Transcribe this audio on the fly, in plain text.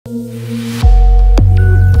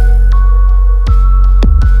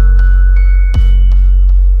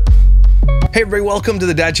Hey everybody, welcome to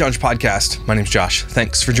the Dad Challenge podcast. My name's Josh.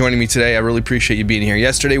 Thanks for joining me today. I really appreciate you being here.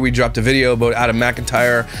 Yesterday we dropped a video about Adam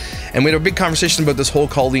McIntyre and we had a big conversation about this whole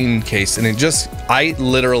Colleen case, and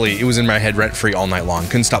it was in my head rent-free all night long.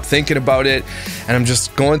 Couldn't stop thinking about it, and I'm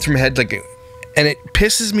just going through my head and it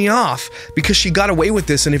pisses me off because she got away with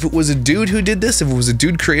this. And if it was a dude who did this, if it was a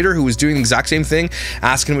dude creator who was doing the exact same thing,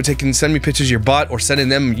 asking them to send me pictures of your butt or sending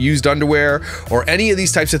them used underwear or any of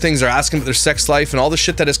these types of things, or asking about their sex life and all the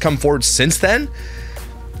shit that has come forward since then,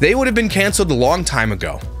 they would have been canceled a long time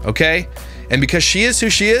ago, okay? And because she is who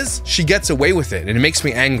she is, she gets away with it, and it makes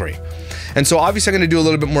me angry. And so obviously I'm going to do a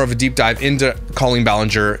little bit more of a deep dive into Colleen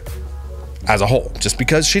Ballinger as a whole, just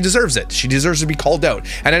because she deserves it. She deserves to be called out.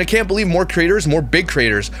 And I can't believe more big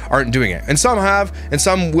creators aren't doing it. And some have, and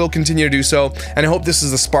some will continue to do so. And I hope this is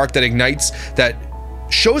the spark that ignites, that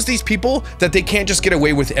shows these people that they can't just get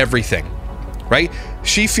away with everything, right?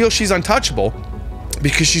 She feels she's untouchable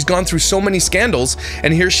because she's gone through so many scandals,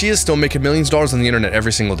 and here she is still making millions of dollars on the internet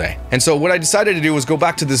every single day. And so what I decided to do was go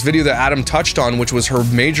back to this video that Adam touched on, which was her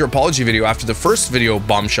major apology video after the first video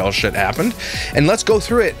bombshell shit happened, and let's go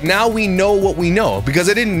through it. Now we know what we know, because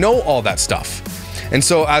I didn't know all that stuff. And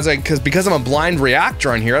so because I'm a blind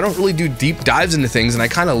reactor on here, I don't really do deep dives into things, and I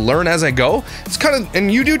kind of learn as I go. It's kind of,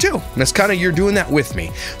 and you do too. And it's kind of, you're doing that with me.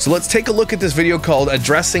 So let's take a look at this video called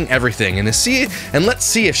Addressing Everything, and let's see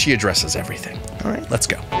if she addresses everything. All right, let's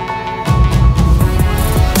go.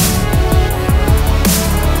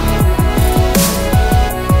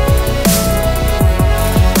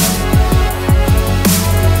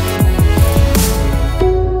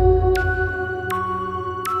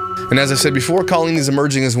 And as I said before, Colleen is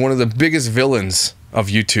emerging as one of the biggest villains of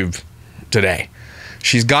YouTube today.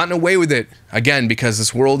 She's gotten away with it, again, because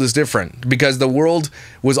this world is different. Because the world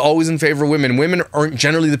was always in favor of women. Women aren't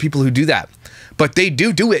generally the people who do that. But they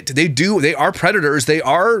do it. They are predators. They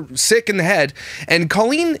are sick in the head. And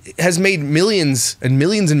Colleen has made millions and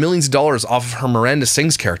millions and millions of dollars off of her Miranda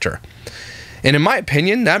Sings character. And in my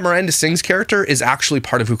opinion, that Miranda Sings character is actually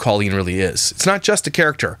part of who Colleen really is. It's not just a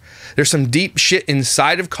character. There's some deep shit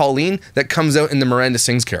inside of Colleen that comes out in the Miranda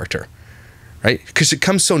Sings character, right? Because it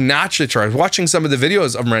comes so naturally to her. I was watching some of the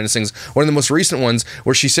videos of Miranda Sings, one of the most recent ones,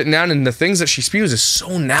 where she's sitting down and the things that she spews is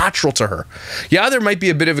so natural to her. Yeah, there might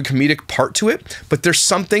be a bit of a comedic part to it, but there's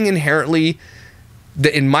something inherently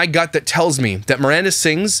that in my gut that tells me that Miranda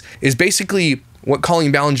Sings is basically what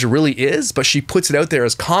Colleen Ballinger really is, but she puts it out there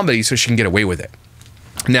as comedy so she can get away with it.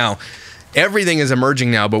 Now, everything is emerging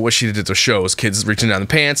now about what she did at the shows. Kids reaching down the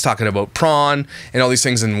pants, talking about prawn, and all these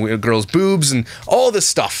things, and girls' boobs, and all this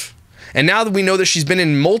stuff. And now that we know that she's been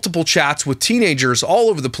in multiple chats with teenagers all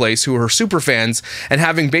over the place who are her super fans, and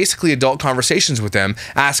having basically adult conversations with them,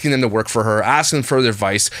 asking them to work for her, asking them for their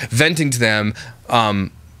advice, venting to them,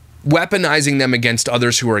 weaponizing them against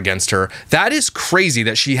others who are against her. That is crazy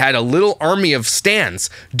that she had a little army of stans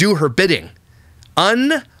do her bidding.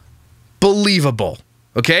 Unbelievable.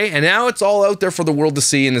 Okay, and now it's all out there for the world to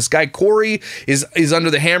see, and this guy Corey is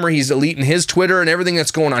under the hammer. He's deleting his Twitter and everything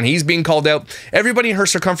that's going on. He's being called out. Everybody in her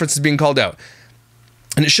circumference is being called out.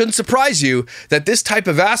 And it shouldn't surprise you that this type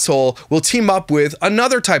of asshole will team up with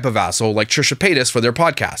another type of asshole like Trisha Paytas for their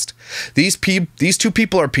podcast. These two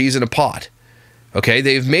people are peas in a pod. Okay,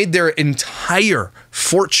 they've made their entire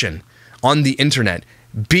fortune on the internet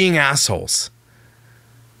being assholes.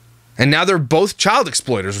 And now they're both child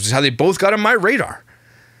exploiters, which is how they both got on my radar.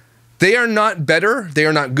 They are not better, they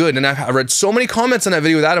are not good. And I read so many comments on that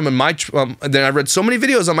video with Adam, and then I read so many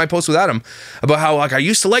videos on my post with Adam about how, like, I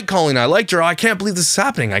used to like Colleen, I liked her, oh, I can't believe this is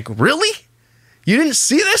happening. Like, really? You didn't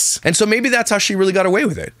see this? And so maybe that's how she really got away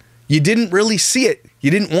with it. You didn't really see it.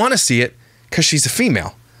 You didn't want to see it because she's a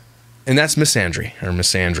female. And that's misandry, or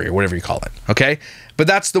whatever you call it, okay? But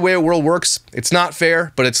that's the way the world works. It's not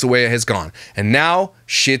fair, but it's the way it has gone. And now,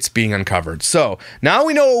 shit's being uncovered. So, now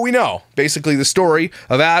we know what we know. Basically, the story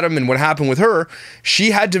of Adam and what happened with her. She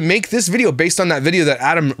had to make this video based on that video that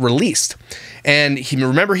Adam released. And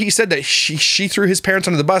remember he said that she threw his parents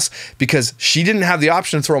under the bus because she didn't have the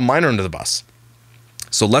option to throw a minor under the bus.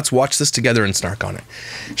 So let's watch this together and snark on it.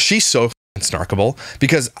 She's so snarkable,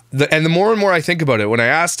 because the more and more I think about it, when I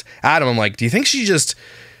asked Adam, I'm like, do you think she just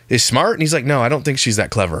is smart? And he's like, no, I don't think she's that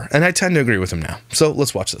clever. And I tend to agree with him now. So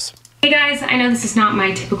let's watch this. Hey guys, I know this is not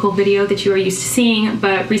my typical video that you are used to seeing,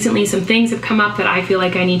 but recently some things have come up that I feel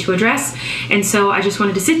like I need to address, and so I just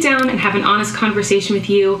wanted to sit down and have an honest conversation with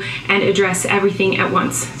you and address everything at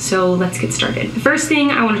once. So let's get started. The first thing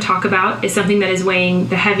I want to talk about is something that is weighing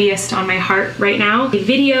the heaviest on my heart right now. A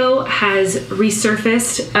video has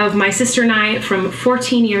resurfaced of my sister and I from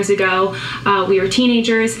 14 years ago. We were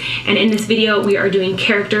teenagers, and in this video we are doing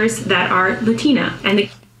characters that are Latina, and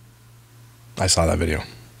I saw that video.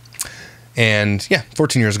 And yeah,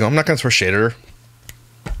 14 years ago. I'm not going to throw shade at her.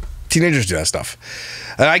 Teenagers do that stuff.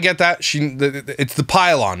 And I get that. It's the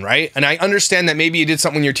pile-on, right? And I understand that maybe you did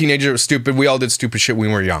something when you're a teenager that was stupid. We all did stupid shit when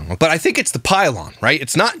we were young. But I think it's the pile-on, right?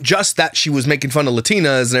 It's not just that she was making fun of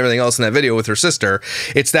Latinas and everything else in that video with her sister.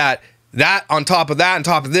 It's that on top of that, on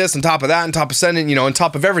top of this, on top of that, on top of sending, you know, on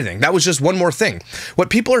top of everything. That was just one more thing. What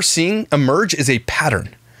people are seeing emerge is a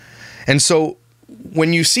pattern. And so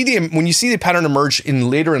when you see the pattern emerge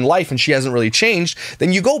later in life and she hasn't really changed,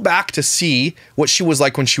 then you go back to see what she was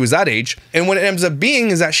like when she was that age. And what it ends up being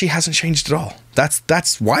is that she hasn't changed at all.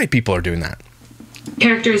 That's why people are doing that.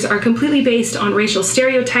 Characters are completely based on racial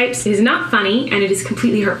stereotypes. It is not funny, and it is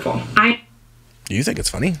completely hurtful. You think it's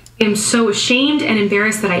funny? I am so ashamed and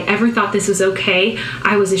embarrassed that I ever thought this was okay.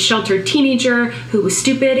 I was a sheltered teenager who was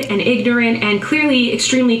stupid and ignorant and clearly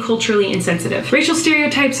extremely culturally insensitive. Racial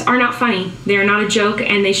stereotypes are not funny. They are not a joke,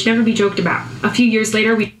 and they should never be joked about. A few years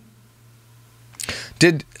later,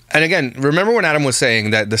 and again, remember when Adam was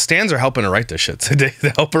saying that the stands are helping her write this shit today?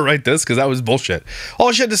 They help her write this because that was bullshit.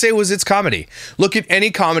 All she had to say was it's comedy. Look at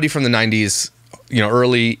any comedy from the 90s, you know,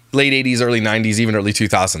 late 80s, early 90s, even early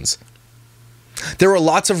 2000s. There were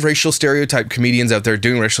lots of racial stereotype comedians out there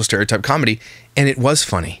doing racial stereotype comedy, and it was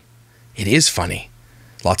funny. It is funny.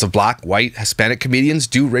 Lots of black, white, Hispanic comedians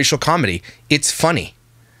do racial comedy. It's funny.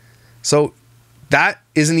 So that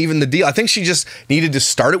isn't even the deal. I think she just needed to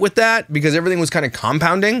start it with that because everything was kind of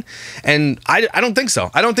compounding. And I don't think so.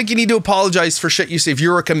 I don't think you need to apologize for shit you say if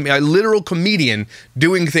you're a literal comedian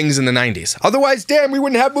doing things in the 90s. Otherwise, damn, we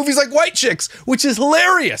wouldn't have movies like White Chicks, which is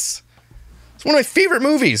hilarious. It's one of my favorite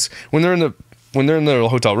movies. When they're in the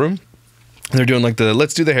hotel room, and they're doing like the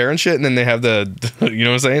let's do the hair and shit, and then they have the you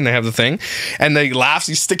know what I'm saying, they have the thing, and they laughs,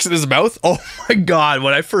 he sticks it in his mouth. Oh my god,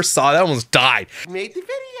 when I first saw that, I almost died. Made the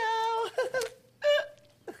video.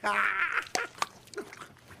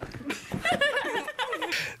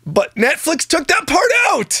 But Netflix took that part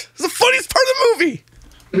out. It's the funniest part of the movie.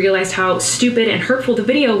 Realized how stupid and hurtful the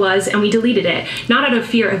video was, and we deleted it. Not out of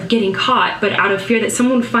fear of getting caught, but out of fear that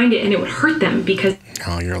someone would find it and it would hurt them because...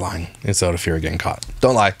 Oh, you're lying. It's out of fear of getting caught.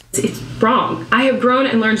 Don't lie. It's wrong. I have grown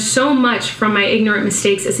and learned so much from my ignorant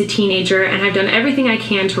mistakes as a teenager, and I've done everything I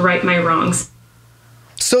can to right my wrongs.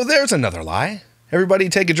 So there's another lie. Everybody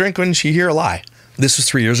take a drink when you hear a lie. This was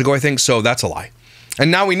 3 years ago, I think, so that's a lie. And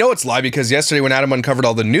now we know it's a lie because yesterday when Adam uncovered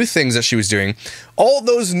all the new things that she was doing, all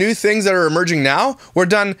those new things that are emerging now were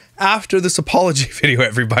done after this apology video,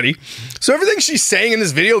 everybody. So everything she's saying in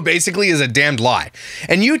this video basically is a damned lie.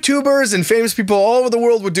 And YouTubers and famous people all over the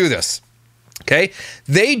world would do this, okay?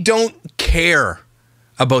 They don't care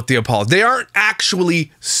about the apology. They aren't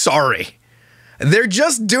actually sorry. They're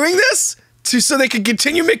just doing this so they can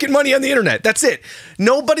continue making money on the internet. That's it.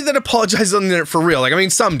 Nobody that apologizes on the internet for real. Like, I mean,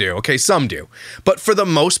 some do. Okay, some do. But for the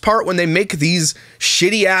most part, when they make these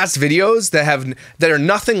shitty ass videos that are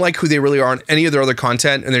nothing like who they really are on any of their other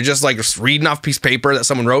content, and they're just like reading off a piece of paper that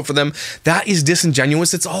someone wrote for them, that is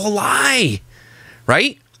disingenuous. It's all a lie,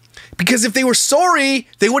 right? Because if they were sorry,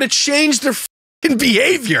 they would have changed their fucking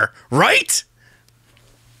behavior, right?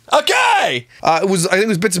 Okay. I think it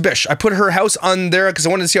was Bits of Bish. I put her house on there because I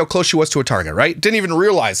wanted to see how close she was to a target, right? Didn't even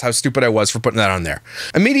realize how stupid I was for putting that on there.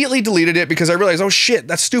 Immediately deleted it because I realized, oh shit,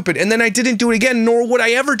 that's stupid. And then I didn't do it again, nor would I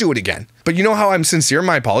ever do it again. But you know how I'm sincere in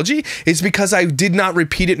my apology? It's because I did not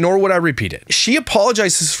repeat it, nor would I repeat it. She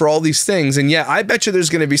apologizes for all these things, and yeah, I bet you there's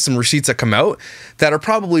going to be some receipts that come out that are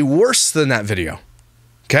probably worse than that video.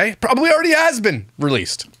 Okay? Probably already has been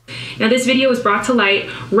released. Now this video was brought to light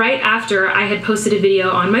right after I had posted a video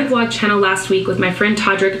on my vlog channel last week with my friend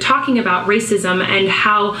Todrick talking about racism and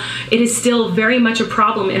how it is still very much a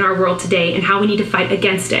problem in our world today and how we need to fight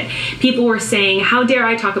against it. People were saying, how dare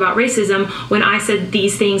I talk about racism when I said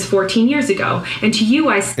these things 14 years ago? And to you,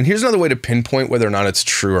 And here's another way to pinpoint whether or not it's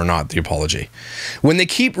true or not, the apology. When they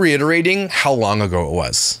keep reiterating how long ago it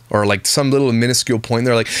was, or like some little minuscule point,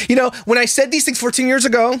 they're like, you know, when I said these things 14 years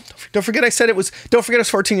ago, don't forget it was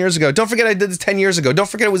 14 years ago. Don't forget I did this 10 years ago. Don't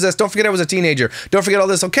forget it was this. Don't forget I was a teenager. Don't forget all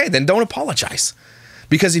this. Okay, then don't apologize.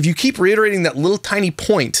 Because if you keep reiterating that little tiny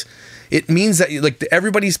point, it means that like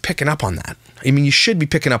everybody's picking up on that. I mean, you should be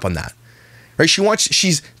picking up on that. Right?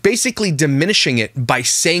 She's basically diminishing it by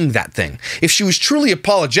saying that thing. If she was truly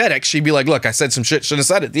apologetic, she'd be like, look, I said some shit, should have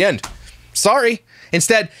said it at the end. Sorry.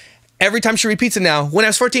 Instead, every time she repeats it now, when I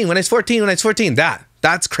was 14, when I was 14, when I was 14,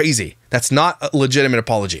 that's crazy. That's not a legitimate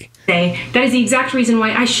apology. That is the exact reason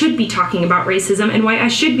why I should be talking about racism and why I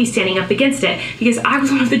should be standing up against it. Because I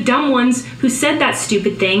was one of the dumb ones who said that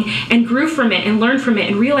stupid thing and grew from it and learned from it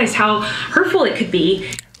and realized how hurtful it could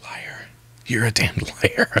be. Liar. You're a damned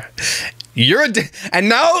liar. And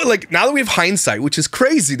now, like, now that we have hindsight, which is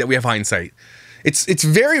crazy that we have hindsight, it's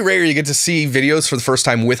very rare you get to see videos for the first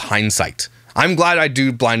time with hindsight. I'm glad I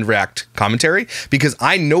do blind react commentary because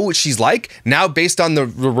I know what she's like now based on the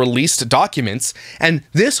released documents. And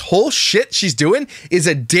this whole shit she's doing is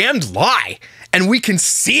a damned lie. And we can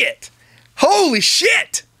see it. Holy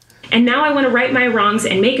shit. And now I want to right my wrongs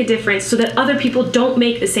and make a difference so that other people don't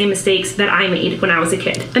make the same mistakes that I made when I was a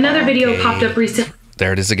kid. Another video popped up recently.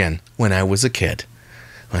 There it is again. When I was a kid.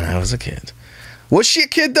 When I was a kid. Was she a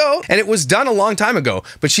kid though? And it was done a long time ago,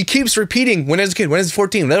 but she keeps repeating when I was a kid, when I was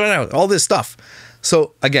 14, all this stuff.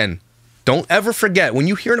 So again, don't ever forget when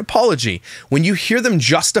you hear an apology, when you hear them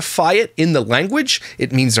justify it in the language,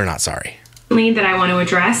 it means they're not sorry. That I want to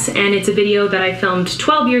address, and it's a video that I filmed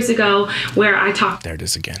 12 years ago where I talked there it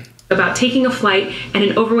is again about taking a flight and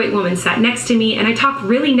an overweight woman sat next to me and I talked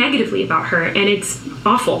really negatively about her and it's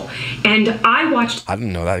awful. And I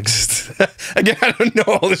didn't know that existed. Again, I don't know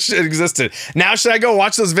all this shit existed. Now should I go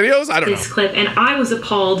watch those videos? I don't know. This clip and I was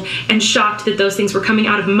appalled and shocked that those things were coming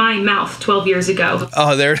out of my mouth 12 years ago.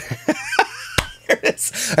 Oh, there it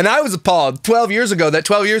is. And I was appalled 12 years ago that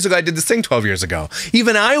 12 years ago I did this thing 12 years ago.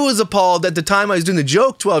 Even I was appalled at the time I was doing the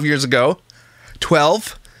joke 12 years ago.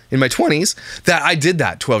 12 in my 20s that I did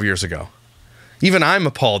that 12 years ago. Even I'm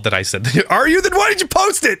appalled that I said that. Are you? Then why did you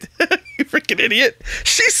post it? You freaking idiot.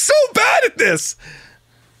 She's so bad at this.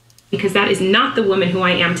 Because that is not the woman who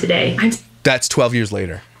I am today. That's 12 years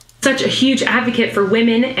later. Such a huge advocate for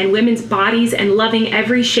women and women's bodies and loving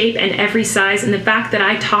every shape and every size, and the fact that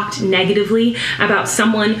I talked negatively about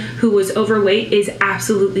someone who was overweight is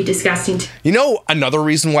absolutely disgusting. You know another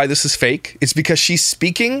reason why this is fake? It's because she's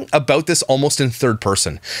speaking about this almost in third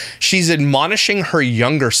person. She's admonishing her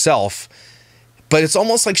younger self, but it's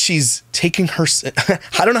almost like she's taking her,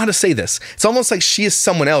 I don't know how to say this. It's almost like she is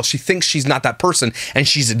someone else. She thinks she's not that person and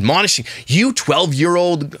she's admonishing, you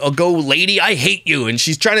 12-year-old ago lady, I hate you. And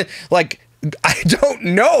she's trying to like, I don't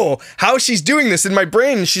know how she's doing this in my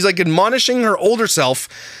brain. She's like admonishing her older self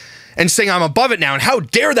and saying, I'm above it now. And how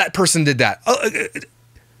dare that person did that?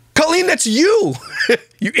 Colleen, that's you.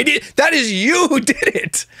 You idiot. That is you who did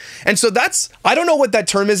it. And so that's, I don't know what that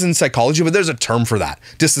term is in psychology, but there's a term for that.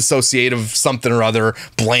 Disassociative something or other,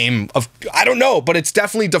 blame of, I don't know, but it's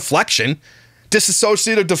definitely deflection.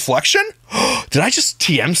 Disassociative deflection? Did I just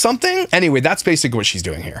TM something? Anyway, that's basically what she's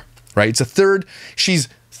doing here, right? It's she's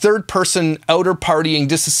third person outer partying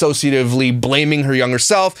disassociatively blaming her younger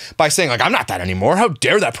self by saying like, I'm not that anymore. How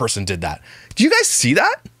dare that person did that? Do you guys see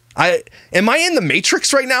that? Am I in the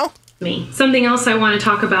Matrix right now? Something else I want to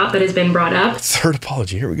talk about that has been brought up. Third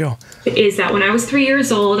apology, here we go. Is that when I was 3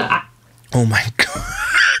 years old, oh my God.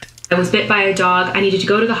 I was bit by a dog. I needed to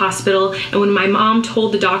go to the hospital. And when my mom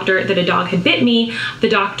told the doctor that a dog had bit me, the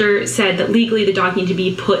doctor said that legally the dog needed to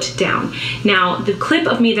be put down. Now, the clip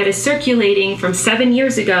of me that is circulating from 7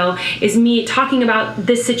 years ago is me talking about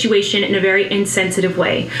this situation in a very insensitive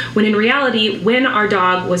way. When in reality, when our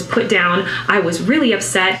dog was put down, I was really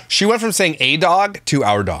upset. She went from saying a dog to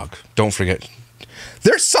our dog. Don't forget.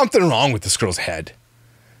 There's something wrong with this girl's head,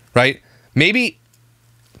 right? Maybe,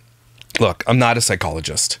 look, I'm not a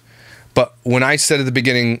psychologist. But when I said at the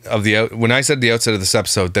beginning of when I said at the outset of this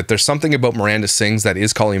episode that there's something about Miranda Sings that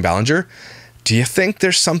is Colleen Ballinger, do you think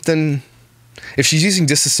there's something, if she's using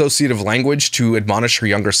disassociative language to admonish her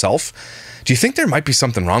younger self, do you think there might be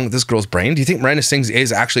something wrong with this girl's brain? Do you think Miranda Sings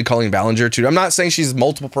is actually Colleen Ballinger too? I'm not saying she's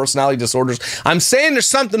multiple personality disorders. I'm saying there's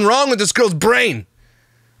something wrong with this girl's brain,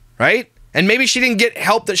 right? And maybe she didn't get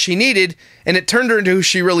help that she needed and it turned her into who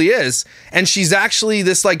she really is. And she's actually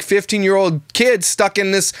this like 15-year-old kid stuck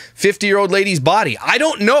in this 50-year-old lady's body. I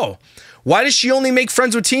don't know. Why does she only make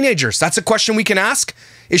friends with teenagers? That's a question we can ask.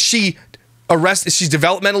 Is she she's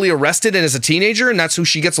developmentally arrested and is a teenager and that's who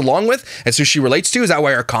she gets along with? That's who she relates to? Is that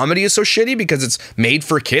why our comedy is so shitty? Because it's made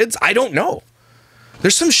for kids? I don't know.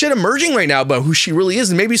 There's some shit emerging right now about who she really is.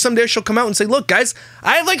 And maybe someday she'll come out and say, look, guys,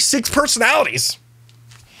 I have like 6 personalities.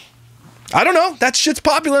 I don't know. That shit's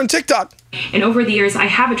popular on TikTok. And over the years, I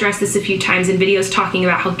have addressed this a few times in videos talking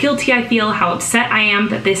about how guilty I feel, how upset I am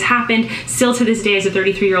that this happened. Still to this day, as a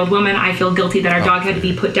 33-year-old woman, I feel guilty that our dog had to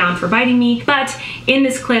be put down for biting me. But in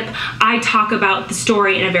this clip, I talk about the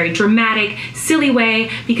story in a very dramatic, silly way,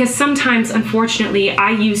 because sometimes, unfortunately,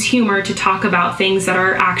 I use humor to talk about things that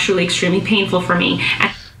are actually extremely painful for me.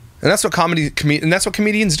 And that's what that's what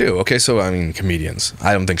comedians do. Okay, so I mean, comedians.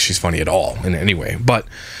 I don't think she's funny at all in any way, but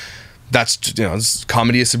that's, you know,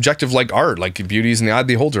 comedy is subjective like art, like beauty is in the eye of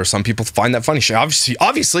the beholder. Some people find that funny. She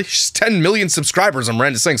obviously she's 10 million subscribers on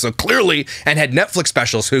Miranda Sings, so clearly, and had Netflix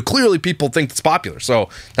specials, who clearly people think it's popular. So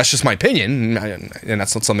that's just my opinion, and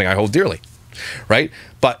that's not something I hold dearly, right?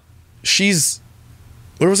 But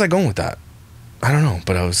where was I going with that? I don't know,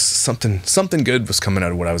 but I was something good was coming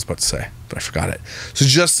out of what I was about to say, but I forgot it. So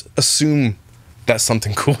just assume that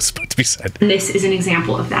something cool is about to be said. And this is an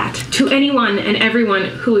example of that. To anyone and everyone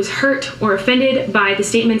who is hurt or offended by the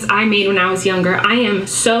statements I made when I was younger, I am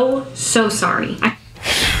so sorry.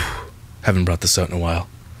 Haven't brought this out in a while.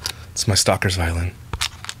 It's my stalker's violin.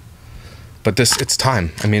 But it's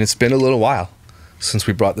time. I mean, it's been a little while since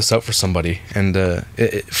we brought this out for somebody, and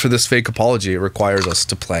for this fake apology, it requires us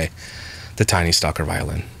to play the tiny stalker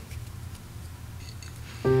violin.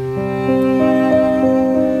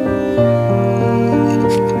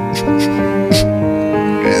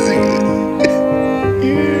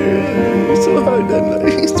 So hard, doesn't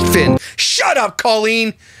it? Finn, shut up,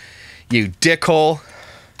 Colleen! You dickhole.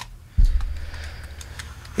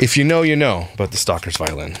 If you know, you know about the stalker's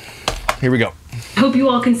violin. Here we go. I hope you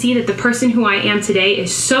all can see that the person who I am today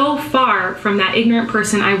is so far from that ignorant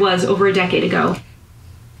person I was over a decade ago.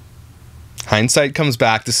 Hindsight comes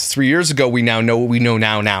back. This is 3 years ago. We now know what we know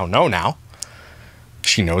now.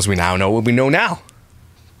 She knows we now know what we know now.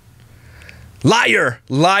 Liar.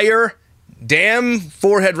 Liar. Damn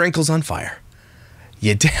forehead wrinkles on fire.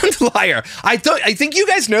 You damned liar. I think you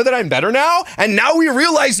guys know that I'm better now, and now we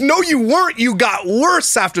realize, no, you weren't. You got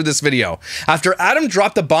worse after this video. After Adam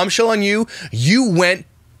dropped the bombshell on you, you went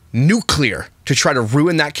nuclear to try to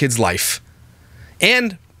ruin that kid's life.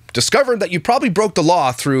 And discovered that you probably broke the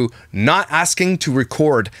law through not asking to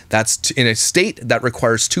record. That's in a state that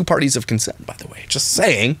requires 2 parties of consent, by the way. Just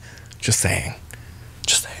saying. Just saying.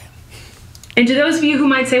 Just saying. And to those of you who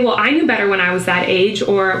might say, well, I knew better when I was that age,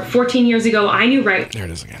 or 14 years ago, I knew right there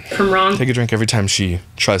it is again. From wrong. Take a drink every time she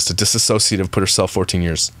tries to disassociate and put herself 14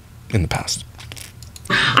 years in the past.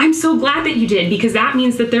 I'm so glad that you did, because that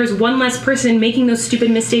means that there's one less person making those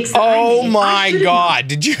stupid mistakes that I made. Oh my God,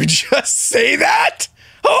 did you just say that?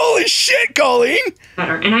 Holy shit, Colleen!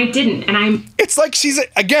 Better, and I didn't, and I'm... It's like she's,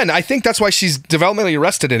 again, I think that's why she's developmentally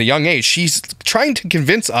arrested at a young age. She's trying to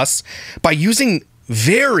convince us by using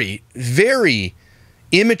very, very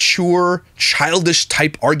immature, childish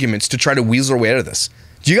type arguments to try to weasel her way out of this.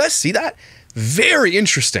 Do you guys see that? Very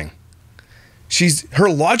interesting. Her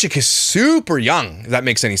logic is super young, if that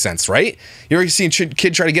makes any sense, right? You ever seen a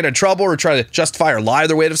kid try to get in trouble or try to justify or lie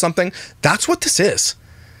their way out of something? That's what this is.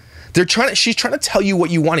 She's trying to tell you what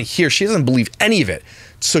you want to hear. She doesn't believe any of it,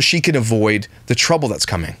 so she can avoid the trouble that's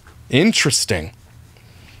coming. Interesting.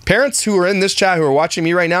 Parents who are in this chat, who are watching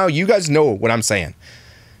me right now, you guys know what I'm saying.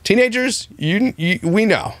 Teenagers, we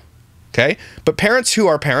know, okay? But parents who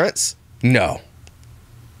are parents know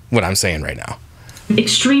what I'm saying right now.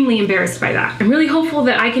 Extremely embarrassed by that. I'm really hopeful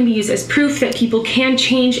that I can be used as proof that people can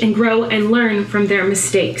change and grow and learn from their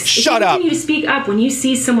mistakes. Shut up. If you continue to speak up when you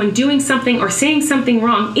see someone doing something or saying something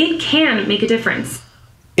wrong, it can make a difference.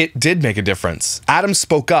 It did make a difference. Adam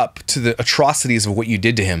spoke up to the atrocities of what you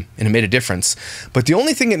did to him, and it made a difference. But the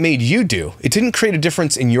only thing it made you do, it didn't create a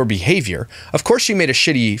difference in your behavior. Of course, you made a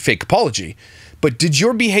shitty fake apology, but did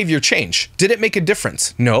your behavior change? Did it make a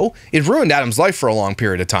difference? No, it ruined Adam's life for a long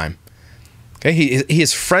period of time. Okay,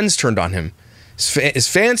 his friends turned on him. His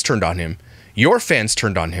fans turned on him. Your fans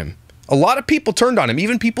turned on him. A lot of people turned on him.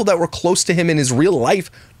 Even people that were close to him in his real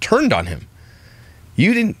life turned on him.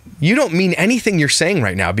 You don't mean anything you're saying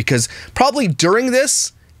right now, because probably during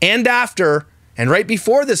this and after and right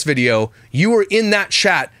before this video, you were in that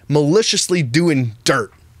chat maliciously doing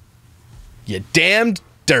dirt. You damned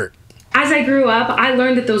dirt. As I grew up, I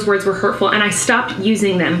learned that those words were hurtful and I stopped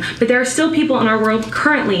using them. But there are still people in our world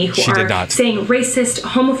currently who are saying racist,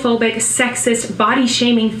 homophobic, sexist,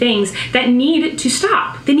 body-shaming things that need to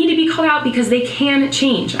stop. They need to be called out because they can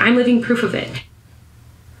change. I'm living proof of it.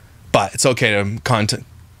 But it's okay to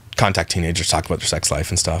contact teenagers, talk about their sex life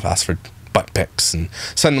and stuff, ask for butt pics and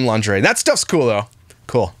send them lingerie. That stuff's cool, though.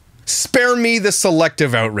 Cool. Spare me the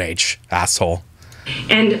selective outrage, asshole.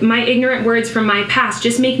 And my ignorant words from my past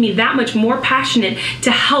just make me that much more passionate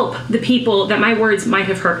to help the people that my words might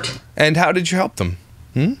have hurt. And how did you help them?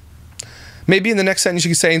 Maybe in the next sentence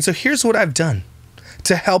you could say, and so here's what I've done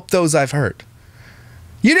to help those I've hurt.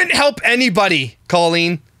 You didn't help anybody,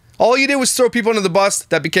 Colleen. All you did was throw people under the bus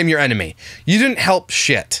that became your enemy. You didn't help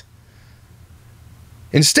shit.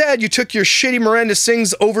 Instead, you took your shitty Miranda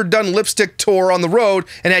Sings overdone lipstick tour on the road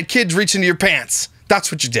and had kids reach into your pants.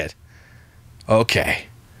 That's what you did. Okay.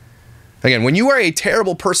 Again, when you are a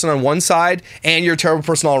terrible person on one side and you're a terrible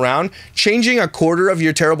person all around, changing a quarter of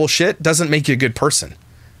your terrible shit doesn't make you a good person.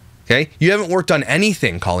 Okay? You haven't worked on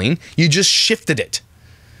anything, Colleen. You just shifted it.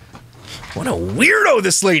 What a weirdo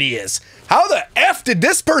this lady is. How the F did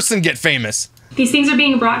this person get famous? These things are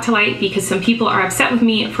being brought to light because some people are upset with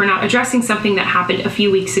me for not addressing something that happened a few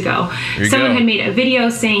weeks ago. Someone had made a video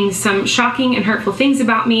saying some shocking and hurtful things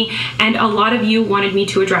about me, and a lot of you wanted me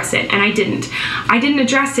to address it, and I didn't. I didn't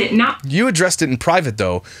address it. You addressed it in private,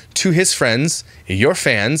 though, to his friends, your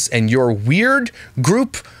fans, and your weird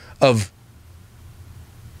group of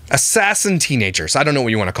assassin teenagers. I don't know what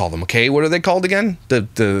you want to call them, okay? What are they called again? The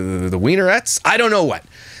Wienerettes? I don't know what.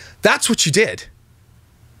 That's what you did.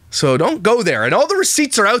 So don't go there. And all the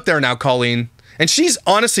receipts are out there now, Colleen. And she's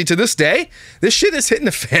honestly, to this day, this shit is hitting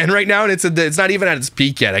the fan right now, and it's not even at its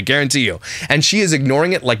peak yet, I guarantee you. And she is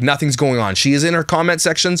ignoring it like nothing's going on. She is in her comment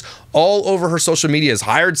sections all over her social media. Is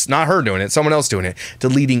hired, it's not her doing it, someone else doing it,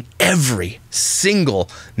 deleting every single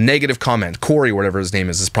negative comment. Corey, whatever his name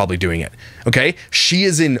is probably doing it. Okay? She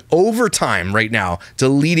is in overtime right now,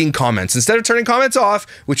 deleting comments. Instead of turning comments off,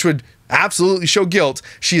 which would absolutely show guilt,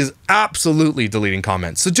 she is absolutely deleting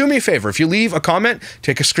comments. So do me a favor, if you leave a comment,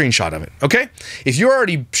 take a screenshot of it, okay? If you're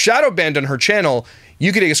already shadow banned on her channel,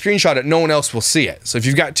 you can take a screenshot of it, no one else will see it. So if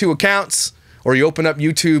you've got 2 accounts, or you open up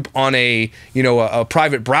YouTube on a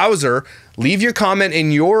private browser, leave your comment in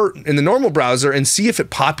the normal browser and see if it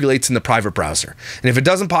populates in the private browser. And if it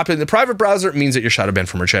doesn't populate in the private browser, it means that you're shadow banned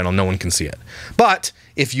from her channel, no one can see it. But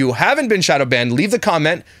if you haven't been shadow banned, leave the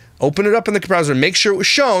comment, open it up in the browser, make sure it was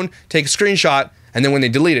shown, take a screenshot, and then when they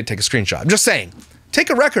delete it, take a screenshot. I'm just saying,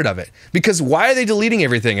 take a record of it. Because why are they deleting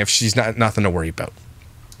everything if she's nothing to worry about?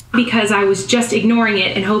 Because I was just ignoring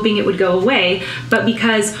it and hoping it would go away, but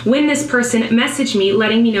because when this person messaged me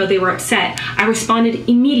letting me know they were upset, I responded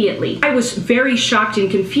immediately. I was very shocked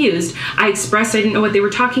and confused. I expressed I didn't know what they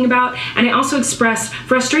were talking about, and I also expressed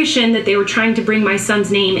frustration that they were trying to bring my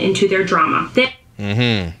son's name into their drama.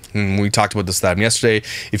 We talked about this yesterday.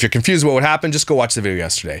 If you're confused about what happened, just go watch the video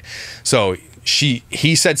yesterday. So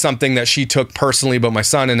he said something that she took personally about my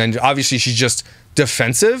son, and then obviously she's just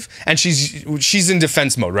defensive, and she's in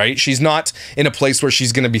defense mode, right? She's not in a place where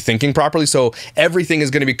she's going to be thinking properly, so everything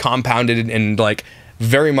is going to be compounded and like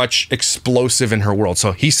very much explosive in her world.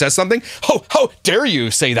 So he says something, how dare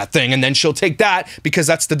you say that thing, and then she'll take that because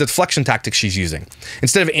that's the deflection tactic she's using.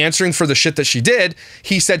 Instead of answering for the shit that she did,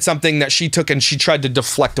 he said something that she took and she tried to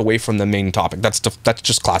deflect away from the main topic. That's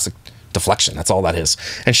just classic deflection. That's all that is.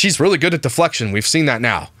 And she's really good at deflection. We've seen that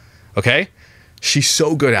now. Okay? She's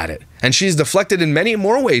so good at it. And she's deflected in many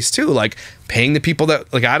more ways too, like paying the people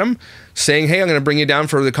that, like Adam, saying, hey, I'm going to bring you down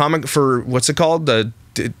for the comic, for what's it called? The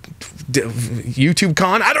YouTube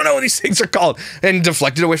con? I don't know what these things are called. And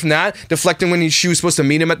deflected away from that. Deflecting when she was supposed to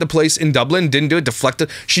meet him at the place in Dublin, didn't do it, deflected.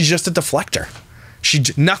 She's just a deflector.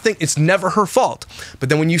 It's never her fault. But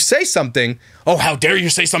then when you say something, oh, how dare you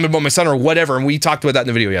say something about my son or whatever, and we talked about that in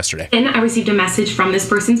the video yesterday. And I received a message from this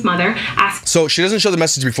person's mother asking. So she doesn't show the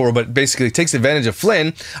message before, but basically takes advantage of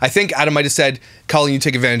Flynn. I think Adam might have said, Colleen, you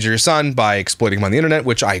take advantage of your son by exploiting him on the internet,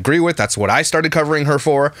 which I agree with. That's what I started covering her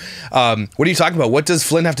for. What are you talking about? What does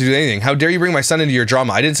Flynn have to do with anything? How dare you bring my son into your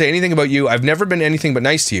drama? I didn't say anything about you. I've never been anything but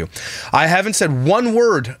nice to you. I haven't said one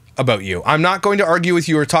word about you. I'm not going to argue with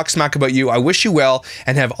you or talk smack about you. I wish you well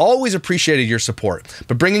and have always appreciated your support.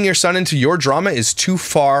 But bringing your son into your drama is too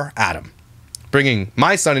far, Adam. Bringing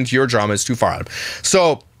my son into your drama is too far, Adam.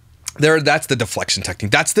 So that's the deflection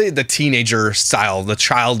technique. That's the teenager style, the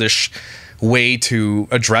childish way to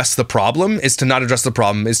address the problem, is to not address the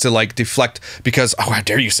problem, is to like deflect because, oh, how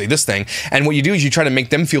dare you say this thing? And what you do is you try to make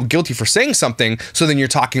them feel guilty for saying something, so then you're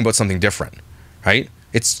talking about something different, right?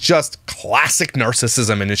 It's just classic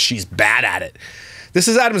narcissism, and she's bad at it. This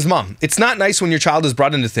is Adam's mom. It's not nice when your child is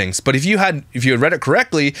brought into things, but if you had read it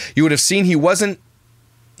correctly, you would have seen he wasn't,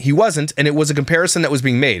 and it was a comparison that was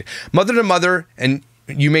being made. Mother to mother, and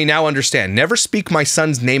you may now understand. Never speak my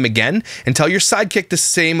son's name again and tell your sidekick the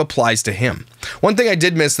same applies to him. One thing I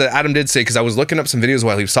did miss that Adam did say, because I was looking up some videos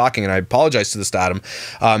while he was talking, and I apologize to this to Adam,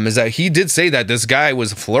 is that he did say that this guy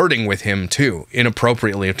was flirting with him too,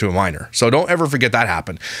 inappropriately to a minor. So don't ever forget that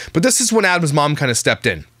happened. But this is when Adam's mom kind of stepped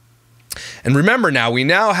in. And remember now, we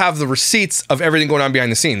now have the receipts of everything going on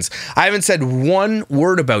behind the scenes. I haven't said one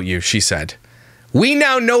word about you, she said. We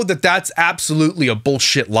now know that that's absolutely a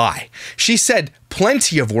bullshit lie. She said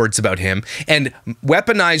plenty of words about him and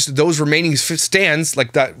weaponized those remaining stands,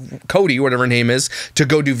 like that Cody, whatever her name is, to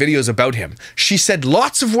go do videos about him. She said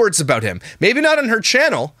lots of words about him. Maybe not on her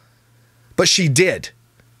channel, but she did.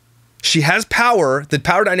 She has power. The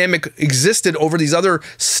power dynamic existed over these other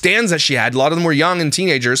stands that she had. A lot of them were young and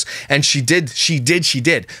teenagers, and she did.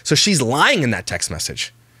 So she's lying in that text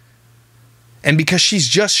message. And because she's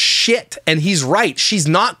just shit, and he's right. She's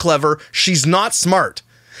not clever. She's not smart.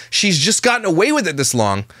 She's just gotten away with it this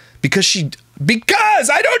long because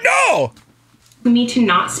I don't know. me to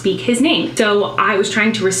not speak his name. So I was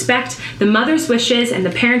trying to respect the mother's wishes and the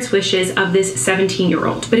parents' wishes of this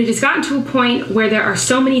 17-year-old. But it has gotten to a point where there are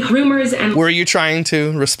so many rumors and... Were you trying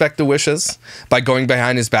to respect the wishes by going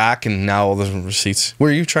behind his back and now all the receipts?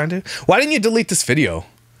 Were you trying to? Why didn't you delete this video,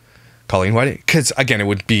 Colleen? Why? Because again, it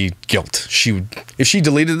would be guilt. If she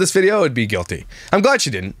deleted this video, it would be guilty. I'm glad she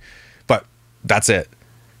didn't, but that's it.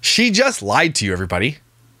 She just lied to you, everybody.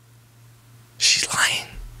 She's lying.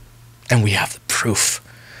 And we have the proof.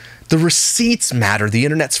 The receipts matter. The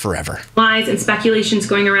internet's forever. Lies and speculations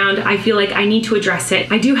going around. I feel like I need to address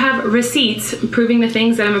it. I do have receipts proving the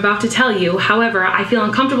things that I'm about to tell you. However, I feel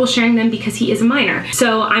uncomfortable sharing them because he is a minor.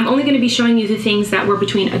 So I'm only going to be showing you the things that were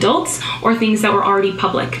between adults or things that were already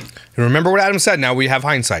public. And remember what Adam said. Now we have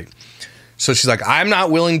hindsight. So she's like, I'm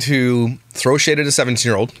not willing to throw shade at a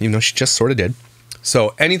 17-year-old, even though she just sort of did.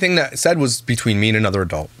 So anything that said was between me and another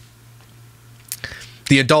adult.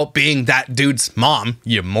 The adult being that dude's mom,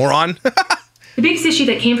 you moron. The biggest issue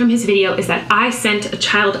that came from his video is that I sent a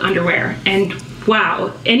child underwear. And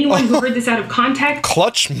wow, anyone who heard this out of context...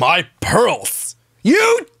 Clutch my pearls.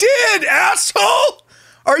 You did, asshole!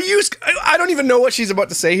 Are you... I don't even know what she's about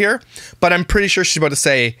to say here, but I'm pretty sure she's about to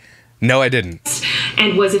say, no, I didn't.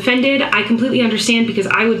 And was offended. I completely understand because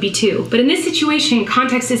I would be too. But in this situation,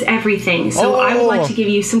 context is everything. So I would like to give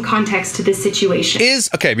you some context to this situation.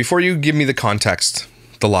 Okay, before you give me the context,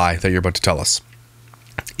 the lie that you're about to tell us,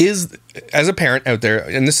 as a parent out there,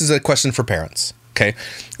 and this is a question for parents, okay,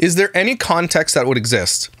 is there any context that would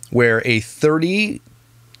exist where a 31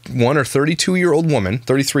 or 32-year-old woman,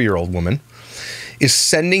 33-year-old woman, is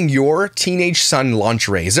sending your teenage son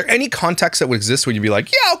lingerie? Is there any context that would exist where you'd be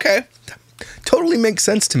like, yeah, okay, that totally makes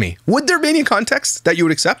sense to me? Would there be any context that you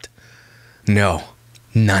would accept? No,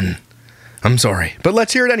 none. I'm sorry, but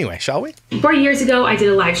let's hear it anyway, shall we? 4 years ago, I did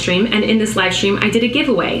a live stream, and in this live stream, I did a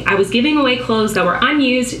giveaway. I was giving away clothes that were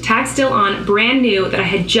unused, tagged still on, brand new, that I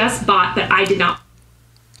had just bought, that I did not.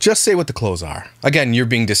 Just say what the clothes are. Again, you're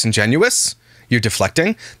being disingenuous. You're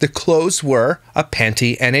deflecting. The clothes were a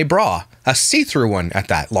panty and a bra, a see-through one at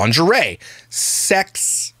that. Lingerie,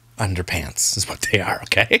 sex underpants is what they are,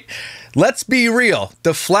 okay? Let's be real.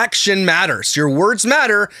 Deflection matters. Your words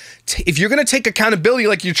matter. If you're going to take accountability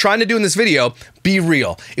like you're trying to do in this video, be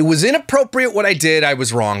real. It was inappropriate what I did. I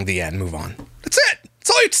was wrong. The end. Move on. That's it. That's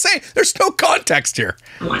all you have to say. There's no context here.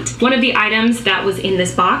 One of the items that was in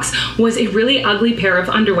this box was a really ugly pair of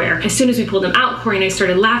underwear. As soon as we pulled them out, Corey and I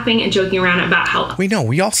started laughing and joking around about how we know,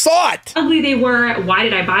 we all saw it. Ugly they were. Why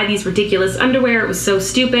did I buy these ridiculous underwear? It was so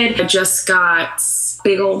stupid. I just got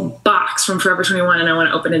big old box from Forever 21 and I want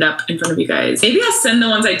to open it up in front of you guys. Maybe I'll send the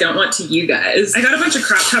ones I don't want to you guys. I got a bunch of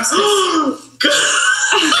crop tops.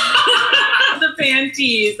 The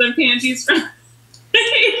panties from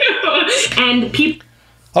and people.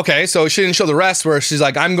 Okay, so she didn't show the rest where she's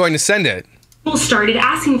like, I'm going to send it. People started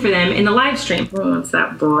asking for them in the live stream. Everyone wants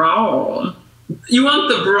that bra. You want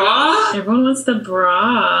the bra? Everyone wants the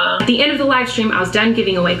bra. At the end of the live stream, I was done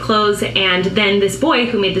giving away clothes, and then this boy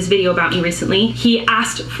who made this video about me recently, he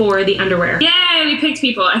asked for the underwear. Yay, we picked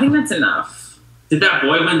people. I think that's enough. Did that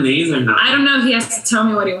boy win these or not? I don't know. He has to tell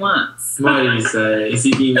me what he wants. What did he say? Is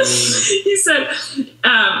he being mean? He said,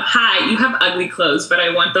 hi, you have ugly clothes, but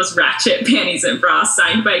I want those ratchet panties and bras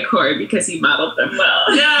signed by Corey because he modeled them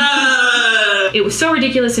well. Yeah! It was so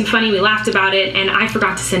ridiculous and funny. We laughed about it, and I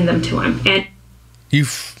forgot to send them to him. And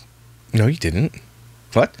no, you didn't.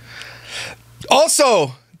 What?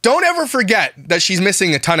 Also, don't ever forget that she's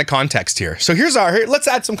missing a ton of context here. So let's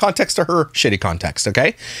add some context to her shitty context,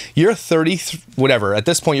 okay? You're 30, whatever. At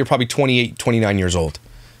this point, you're probably 28, 29 years old.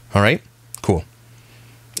 All right? Cool.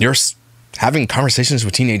 You're having conversations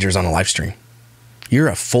with teenagers on a live stream. You're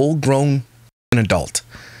a full-grown adult.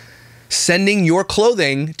 Sending your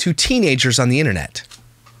clothing to teenagers on the internet.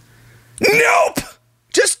 Nope!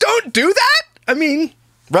 Just don't do that? I mean,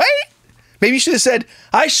 right? Maybe you should have said,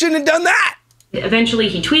 I shouldn't have done that. Eventually,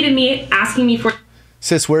 he tweeted me asking me for...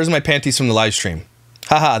 Sis, where's my panties from the live stream?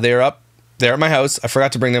 Haha, they're up. They're at my house. I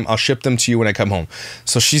forgot to bring them. I'll ship them to you when I come home.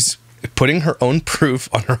 So she's putting her own proof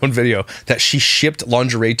on her own video that she shipped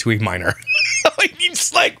lingerie to a minor. Like,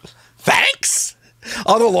 just like, thanks?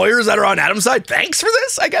 All the lawyers that are on Adam's side, thanks for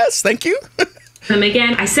this, I guess. Thank you. them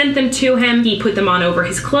again. I sent them to him. He put them on over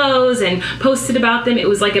his clothes and posted about them. It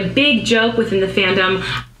was like a big joke within the fandom.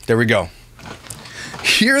 There we go.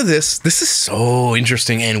 Hear this. This is so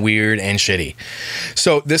interesting and weird and shitty.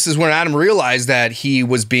 So this is when Adam realized that he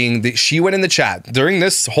was being, she went in the chat during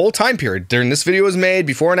this whole time period, during this video was made,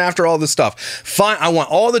 before and after all this stuff. Fine, I want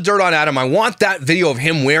all the dirt on Adam. I want that video of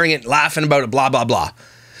him wearing it, laughing about it, blah, blah, blah.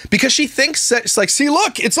 Because she thinks that it's like, see,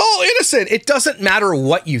 look, it's all innocent. It doesn't matter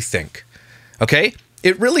what you think. Okay?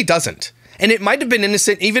 It really doesn't. And it might have been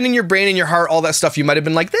innocent, even in your brain and your heart, all that stuff. You might have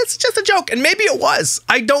been like, that's just a joke. And maybe it was.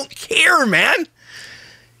 I don't care, man.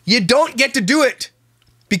 You don't get to do it.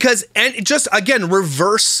 Because, and just, again,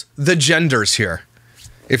 reverse the genders here.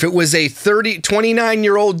 If it was a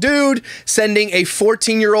 29-year-old dude sending a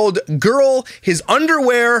 14-year-old girl his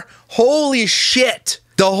underwear, holy shit.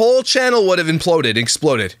 The whole channel would have imploded,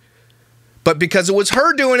 exploded. But because it was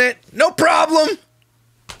her doing it, no problem.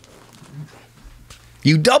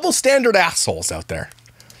 You double standard assholes out there.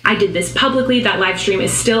 I did this publicly. That live stream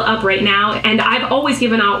is still up right now. And I've always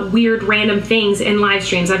given out weird random things in live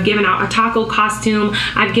streams. I've given out a taco costume.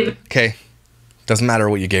 I've given... Okay. Doesn't matter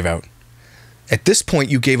what you gave out. At this point,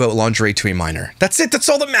 you gave out lingerie to a minor. That's it. That's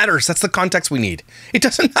all that matters. That's the context we need. It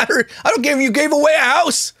doesn't matter. I don't care if you gave away a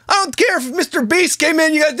house. I don't care if Mr. Beast came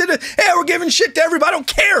in. You guys did it. Hey, we're giving shit to everybody. I don't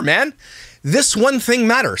care, man. This one thing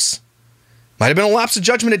matters. Might have been a lapse of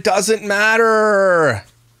judgment. It doesn't matter.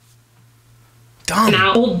 Dumb.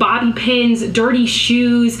 Now, old bobby pins, dirty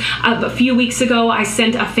shoes. A few weeks ago, I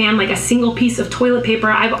sent a fan like a single piece of toilet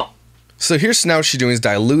paper. So here's now what she's doing is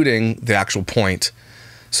diluting the actual point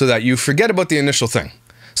so that you forget about the initial thing.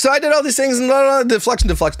 So I did all these things and deflection.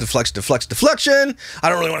 I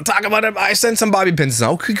don't really want to talk about it, but I sent some bobby pins.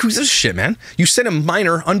 No, who's this shit, man? You sent a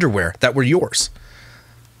minor underwear that were yours.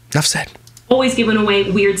 Enough said. Always given away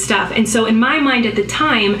weird stuff. And so in my mind at the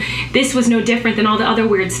time, this was no different than all the other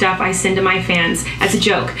weird stuff I send to my fans as a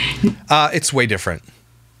joke. It's way different.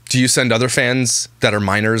 Do you send other fans that are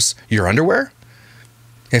minors your underwear?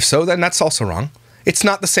 If so, then that's also wrong. It's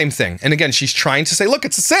not the same thing. And again, she's trying to say, look,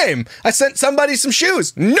 it's the same. I sent somebody some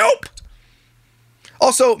shoes. Nope.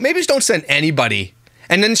 Also, maybe don't send anybody.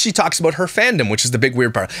 And then she talks about her fandom, which is the big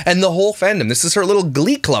weird part. And the whole fandom. This is her little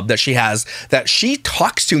glee club that she has that she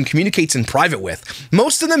talks to and communicates in private with.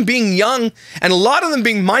 Most of them being young and a lot of them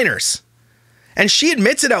being minors. And she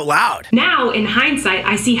admits it out loud. Now, in hindsight,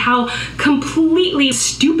 I see how completely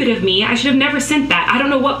stupid of me. I should have never sent that. I don't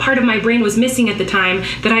know what part of my brain was missing at the time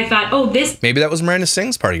that I thought, oh, this... Maybe that was Miranda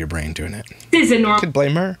Singh's part of your brain doing it. This is a normal... Could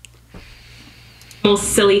blame her.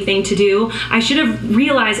 Silly thing to do. I should have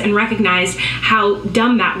realized and recognized how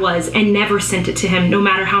dumb that was and never sent it to him, no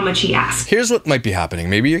matter how much he asked. Here's what might be happening.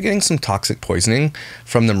 Maybe you're getting some toxic poisoning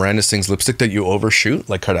from the Miranda Singh's lipstick that you overshoot,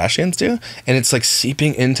 like Kardashians do, and it's like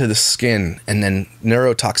seeping into the skin, and then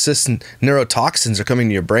neurotoxins are coming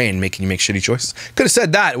to your brain, making you make shitty choices. Could have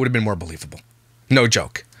said that. It would have been more believable. No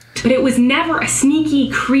joke. But it was never a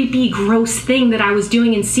sneaky, creepy, gross thing that I was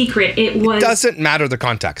doing in secret. It was... It doesn't matter the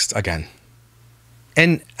context, again.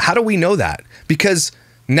 And how do we know that? Because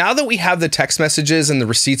now that we have the text messages and the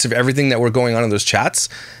receipts of everything that were going on in those chats,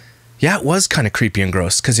 yeah, it was kind of creepy and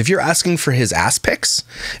gross. Because if you're asking for his ass pics,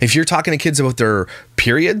 if you're talking to kids about their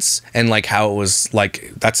periods and like how it was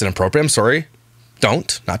like, that's inappropriate, I'm sorry.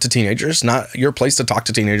 Don't, not to teenagers, not your place to talk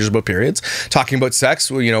to teenagers about periods. Talking about sex,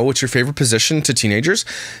 well, you know, what's your favorite position to teenagers?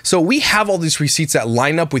 So we have all these receipts that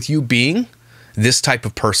line up with you being this type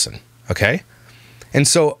of person, okay? And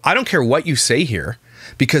so I don't care what you say here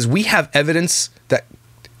because we have evidence that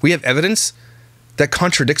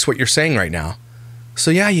contradicts what you're saying right now. So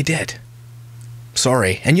yeah, you did.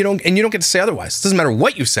 Sorry. And you don't get to say otherwise. It doesn't matter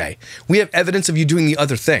what you say. We have evidence of you doing the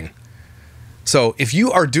other thing. So if you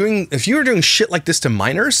are doing shit like this to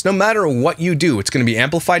minors, no matter what you do, it's going to be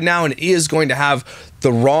amplified now and it is going to have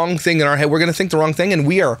the wrong thing in our head. We're going to think the wrong thing and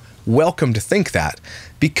we are welcome to think that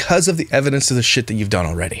because of the evidence of the shit that you've done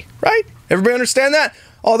already, right? Everybody understand that?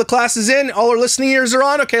 All the class is in, all our listening ears are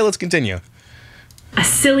on. Okay, let's continue. A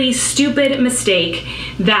silly, stupid mistake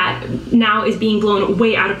that now is being blown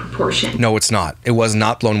way out of proportion. No, it's not. It was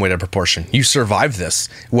not blown way out of proportion. You survived this.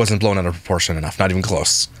 It wasn't blown out of proportion enough. Not even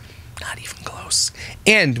close. Not even close.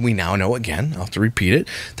 And we now know, again, I'll have to repeat it,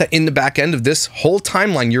 that in the back end of this whole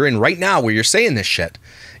timeline you're in right now where you're saying this shit,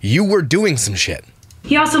 you were doing some shit.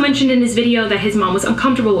 He also mentioned in his video that his mom was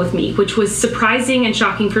uncomfortable with me, which was surprising and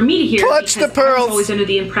shocking for me to hear. Clutch the pearls. I was always under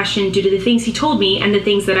the impression, due to the things he told me and the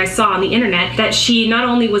things that I saw on the internet, that she not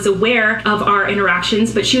only was aware of our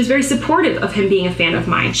interactions, but she was very supportive of him being a fan of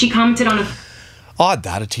mine. She commented on a... Odd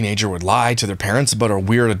that a teenager would lie to their parents about a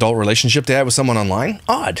weird adult relationship they had with someone online.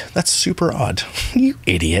 Odd. That's super odd. You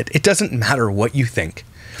idiot. It doesn't matter what you think.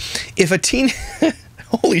 If a teen...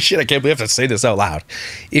 Holy shit, I can't believe I have to say this out loud.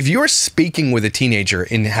 If you're speaking with a teenager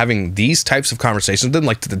and having these types of conversations with them,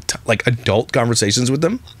 like adult conversations with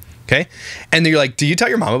them, okay? And you're like, do you tell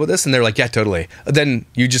your mom about this? And they're like, yeah, totally. Then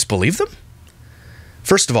you just believe them?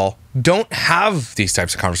 First of all, don't have these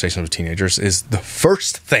types of conversations with teenagers is the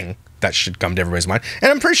first thing that should come to everybody's mind.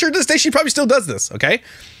 And I'm pretty sure to this day she probably still does this, okay?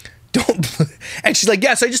 don't. And she's like,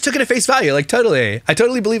 yes, I just took it at face value. Like, totally. I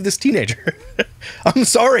totally believe this teenager. I'm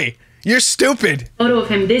sorry. You're stupid. Photo of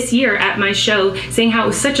him this year at my show saying how it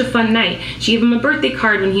was such a fun night. She gave him a birthday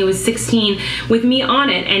card when he was 16 with me on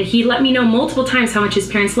it, and he let me know multiple times how much his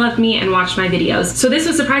parents loved me and watched my videos. So this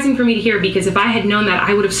was surprising for me to hear, because if I had known that,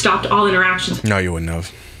 I would have stopped all interactions. No, you wouldn't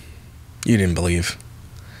have. You didn't believe.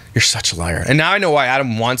 You're such a liar. And now I know why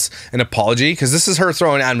Adam wants an apology, because this is her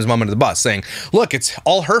throwing Adam's mom under the bus, saying, look, it's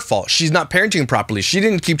all her fault. She's not parenting him properly. She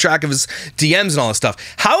didn't keep track of his DMs and all this stuff.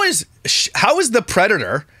 How is the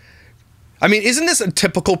predator... I mean, isn't this a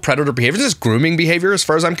typical predator behavior? This is grooming behavior as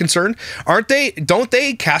far as I'm concerned. Don't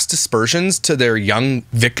they cast aspersions to their young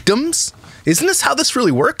victims? Isn't this how this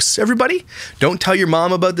really works, everybody? Don't tell your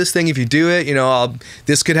mom about this thing. If you do it, you know,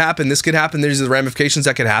 this could happen, this could happen. There's the ramifications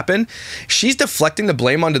that could happen. She's deflecting the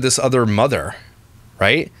blame onto this other mother,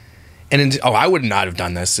 right? And I would not have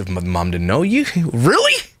done this if my mom didn't know. You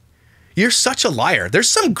really? You're such a liar. There's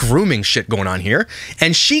some grooming shit going on here,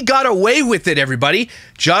 and she got away with it, everybody.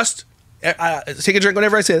 Just take a drink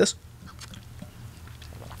whenever I say this.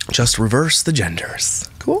 Just reverse the genders.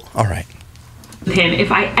 Cool? All right. Him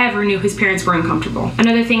if I ever knew his parents were uncomfortable.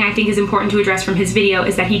 Another thing I think is important to address from his video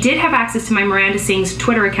is that he did have access to my Miranda Sings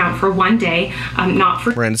Twitter account for one day, not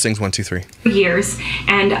for Miranda Sings 123 years,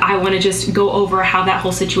 and I want to just go over how that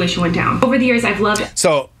whole situation went down. Over the years, I've loved it.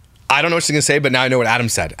 So I don't know what she's gonna say, but now I know what Adam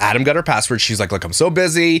said. Adam got her password. She's like, look, I'm so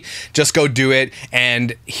busy, just go do it.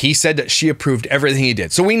 And he said that she approved everything he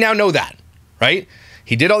did. So we now know that, right?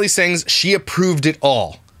 He did all these things. She approved it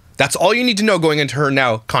all. That's all you need to know going into her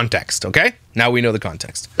now context, okay? Now we know the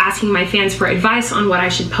context. Asking my fans for advice on what I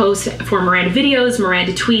should post for Miranda videos,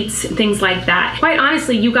 Miranda tweets, things like that. Quite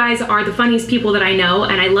honestly, you guys are the funniest people that I know,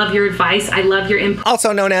 and I love your advice. I love your input.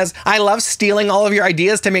 Also known as, I love stealing all of your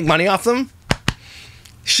ideas to make money off them.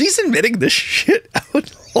 She's admitting this shit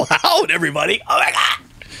out loud, everybody. Oh my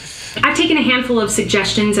God. I've taken a handful of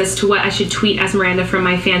suggestions as to what I should tweet as Miranda from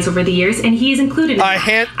my fans over the years, and he's included in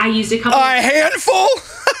that. I used a couple. A handful?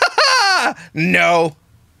 No.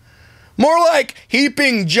 More like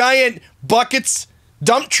heaping giant buckets,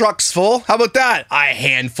 dump trucks full. How about that? A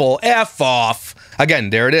handful. F off.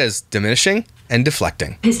 Again, there it is. Diminishing and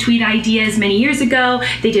deflecting. His tweet ideas many years ago,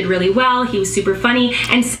 they did really well. He was super funny.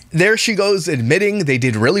 And there she goes, admitting they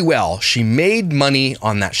did really well. She made money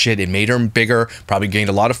on that shit. It made her bigger, probably gained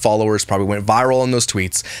a lot of followers, probably went viral on those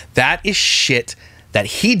tweets. That is shit that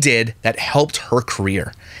he did that helped her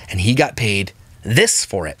career. And he got paid this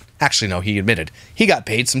for it. Actually, no, he admitted. He got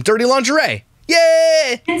paid some dirty lingerie.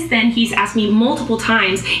 Yay! Since then, he's asked me multiple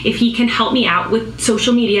times if he can help me out with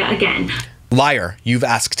social media again. Liar, you've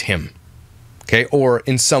asked him. Okay, or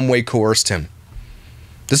in some way coerced him.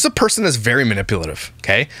 This is a person that's very manipulative,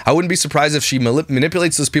 okay? I wouldn't be surprised if she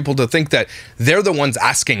manipulates those people to think that they're the ones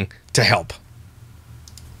asking to help.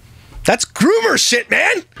 That's groomer shit,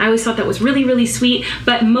 man! I always thought that was really, really sweet,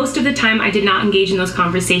 but most of the time I did not engage in those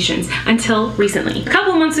conversations until recently. A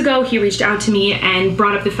couple months ago, he reached out to me and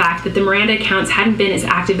brought up the fact that the Miranda accounts hadn't been as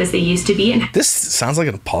active as they used to be. And this sounds like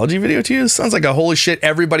an apology video to you? This sounds like a holy shit,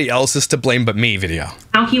 everybody else is to blame but me video.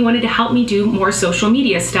 Now he wanted to help me do more social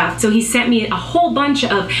media stuff. So he sent me a whole bunch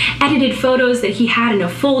of edited photos that he had in a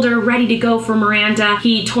folder ready to go for Miranda.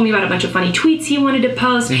 He told me about a bunch of funny tweets he wanted to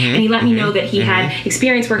post, and he let me know that he had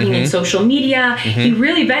experience working in social media. He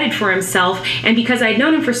really vetted for himself, and because I'd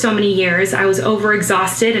known him for so many years, I was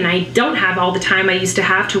overexhausted and I don't have all the time I used to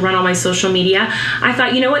have to run all my social media. I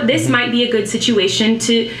thought, you know what, this might be a good situation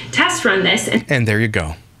to test run this. And there you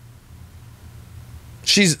go.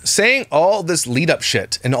 She's saying all this lead up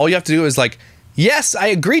shit, and all you have to do is like, yes, I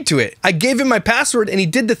agreed to it. I gave him my password and he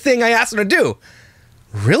did the thing I asked him to do.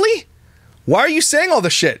 Really? Why are you saying all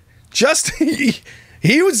this shit? Just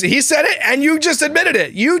he said it and you just admitted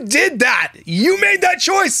it. You did that. You made that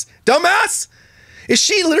choice, dumbass. Is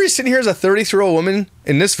she literally sitting here as a 33-year-old woman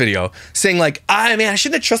in this video saying like, I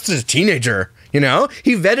shouldn't have trusted a teenager. You know,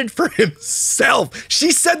 he vetted for himself.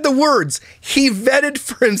 She said the words, he vetted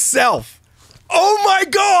for himself. Oh my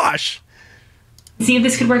gosh. See if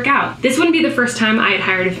this could work out. This wouldn't be the first time I had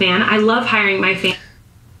hired a fan. I love hiring my fans.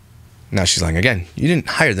 Now she's lying again. You didn't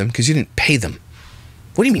hire them because you didn't pay them.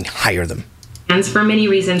 What do you mean hire them? For many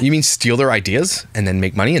reasons. You mean steal their ideas and then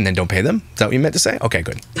make money and then don't pay them? Is that what you meant to say? Okay,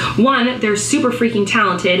 good. 1, they're super freaking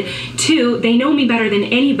talented. 2, they know me better than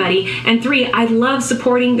anybody. And 3, I love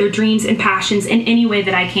supporting their dreams and passions in any way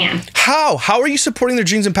that I can. How? How are you supporting their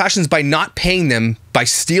dreams and passions by not paying them, by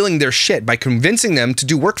stealing their shit, by convincing them to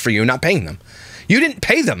do work for you and not paying them? You didn't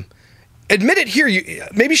pay them. Admit it here.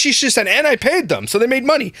 Maybe she just said, and I paid them, so they made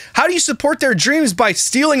money. How do you support their dreams by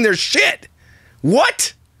stealing their shit?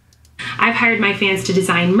 What? I've hired my fans to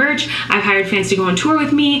design merch. I've hired fans to go on tour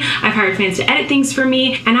with me. I've hired fans to edit things for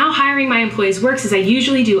me. And how hiring my employees works is I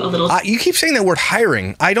usually do a little... You keep saying that word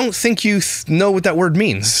hiring. I don't think you know what that word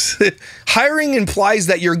means. Hiring implies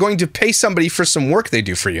that you're going to pay somebody for some work they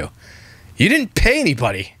do for you. You didn't pay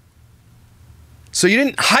anybody. So you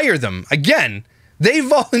didn't hire them. Again, they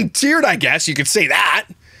volunteered, I guess. You could say that.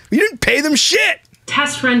 You didn't pay them shit.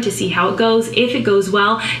 Test run to see how it goes. If it goes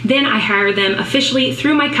well, then I hire them officially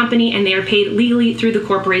through my company and they are paid legally through the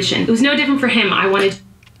corporation. It was no different for him. I wanted...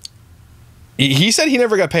 He said he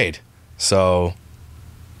never got paid. So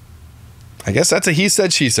I guess that's a he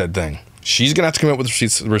said, she said thing. She's going to have to come up with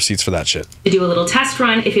receipts for that shit. To do a little test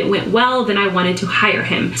run. If it went well, then I wanted to hire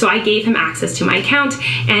him. So I gave him access to my account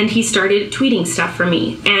and he started tweeting stuff for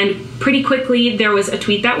me. And pretty quickly, there was a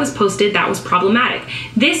tweet that was posted that was problematic.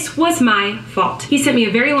 This was my fault. He sent me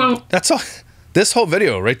a very long... That's all. This whole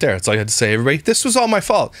video right there. That's all you had to say, everybody. This was all my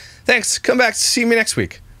fault. Thanks. Come back to see me next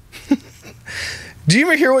week. Do you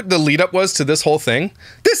ever hear what the lead up was to this whole thing?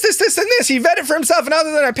 This, and this. He vetted for himself and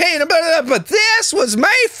other than I pay him, but this was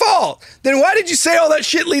my fault. Then why did you say all that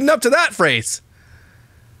shit leading up to that phrase?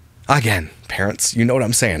 Again, parents, you know what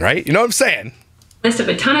I'm saying, right? You know what I'm saying? List of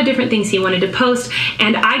a ton of different things he wanted to post,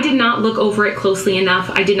 and I did not look over it closely enough.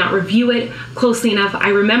 I did not review it closely enough. I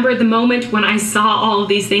remember the moment when I saw all of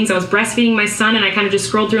these things. I was breastfeeding my son, and I kind of just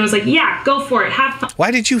scrolled through and was like, yeah, go for it. Have fun.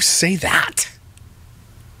 Why did you say that?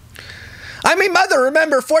 I'm a mother,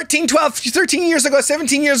 remember, 14, 12, 13 years ago,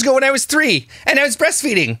 17 years ago when I was 3, and I was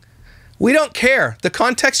breastfeeding. We don't care. The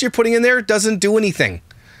context you're putting in there doesn't do anything.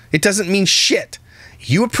 It doesn't mean shit.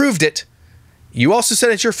 You approved it. You also said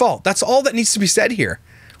it's your fault. That's all that needs to be said here.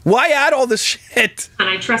 Why add all this shit? And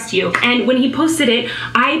I trust you. And when he posted it,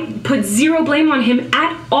 I put zero blame on him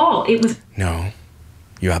at all. It was... No,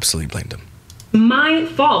 you absolutely blamed him. My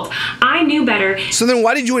fault. I knew better. So then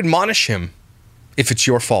why did you admonish him if it's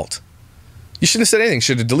your fault? You shouldn't have said anything.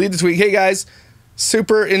 Should have deleted the tweet. Hey guys,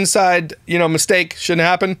 super inside, mistake. Shouldn't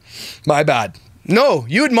happen. My bad. No,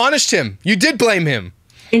 you admonished him. You did blame him.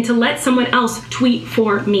 And to let someone else tweet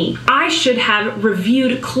for me. I should have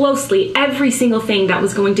reviewed closely every single thing that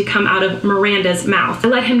was going to come out of Miranda's mouth. I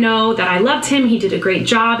let him know that I loved him. He did a great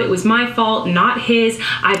job. It was my fault, not his.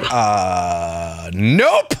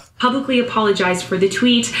 Nope. Publicly apologized for the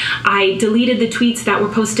tweet. I deleted the tweets that were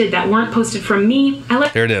posted that weren't posted from me.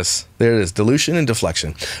 There it is. There it is. Dilution and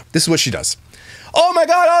deflection. This is what she does. Oh my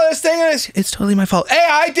God, all this thing is, it's totally my fault. Hey,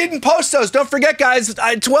 I didn't post those. Don't forget, guys,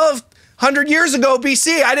 1,200 years ago,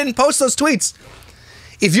 BC, I didn't post those tweets.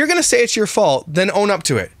 If you're going to say it's your fault, then own up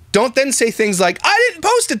to it. Don't then say things like, I didn't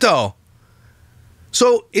post it though.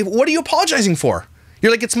 So what are you apologizing for?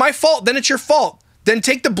 You're like, it's my fault, then it's your fault. Then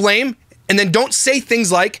take the blame and then don't say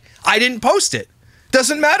things like, I didn't post it.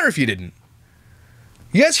 Doesn't matter if you didn't.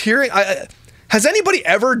 You guys hearing? Has anybody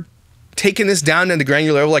ever taken this down to the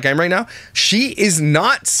granular level like I am right now? She is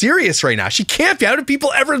not serious right now. She can't be. How do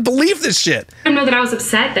people ever believe this shit? I know that I was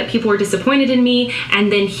upset that people were disappointed in me,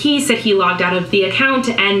 and then he said he logged out of the account,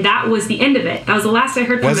 and that was the end of it. That was the last I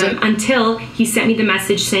heard from him until he sent me the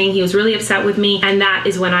message saying he was really upset with me, and that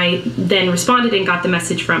is when I then responded and got the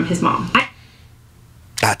message from his mom.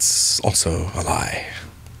 That's also a lie.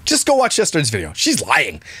 Just go watch yesterday's video. She's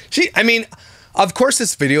lying. Of course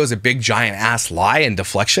this video is a big giant ass lie and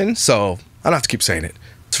deflection, so I don't have to keep saying it.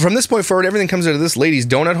 So from this point forward, everything comes out of this lady's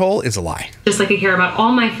donut hole is a lie. Just like I care about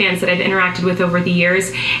all my fans that I've interacted with over the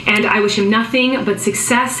years, and I wish him nothing but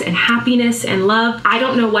success and happiness and love. I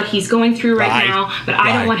don't know what he's going through right now, but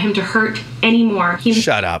I don't want him to hurt anymore.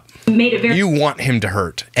 Shut up. Made it very... You want him to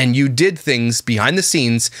hurt, and you did things behind the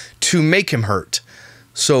scenes to make him hurt.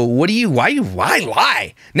 So why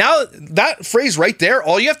lie? Now that phrase right there,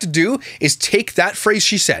 all you have to do is take that phrase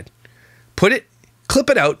she said, clip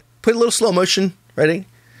it out, put a little slow motion, ready?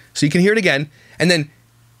 So you can hear it again, and then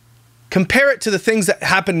compare it to the things that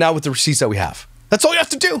happen now with the receipts that we have. That's all you have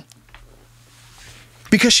to do.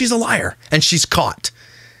 Because she's a liar, and she's caught.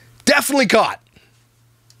 Definitely caught.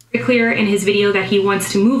 Clear in his video that he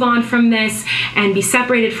wants to move on from this and be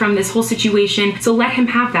separated from this whole situation. So let him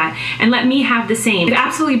have that and let me have the same. It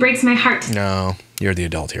absolutely breaks my heart. No, you're the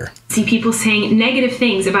adult here. See people saying negative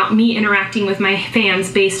things about me interacting with my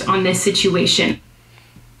fans based on this situation.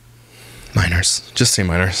 Minors. Just say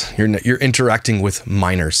minors. You're interacting with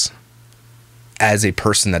minors as a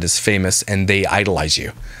person that is famous and they idolize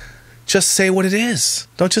you. Just say what it is.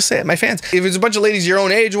 Don't just say it. My fans. If it's a bunch of ladies your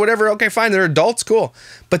own age or whatever, okay, fine. They're adults, cool.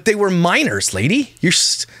 But they were minors, lady.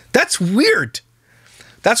 That's weird.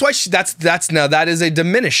 That's why now that is a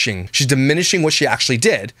diminishing. She's diminishing what she actually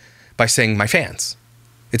did by saying my fans.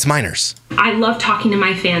 It's minors. I love talking to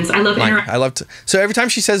my fans. I love So every time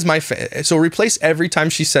she says so replace every time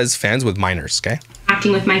she says fans with minors, okay?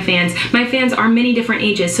 Interacting with my fans. My fans are many different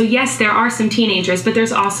ages. So yes, there are some teenagers, but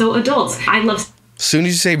there's also adults. I love... As soon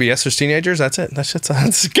as you say yes, there's teenagers, that's it. That's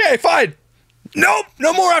okay, fine. Nope,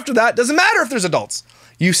 no more after that. Doesn't matter if there's adults.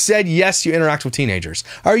 You said yes, you interact with teenagers.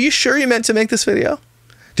 Are you sure you meant to make this video?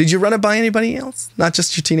 Did you run it by anybody else? Not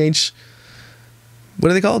just your teenage...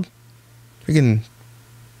 What are they called? Freaking...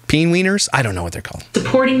 Peen wieners? I don't know what they're called.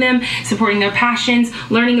 Supporting them, supporting their passions,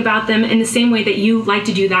 learning about them in the same way that you like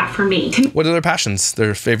to do that for me. What are their passions?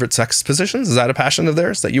 Their favorite sex positions? Is that a passion of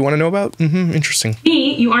theirs that you want to know about? Interesting.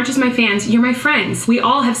 Me, you aren't just my fans, you're my friends. We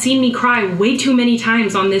all have seen me cry way too many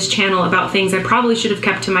times on this channel about things I probably should have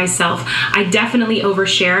kept to myself. I definitely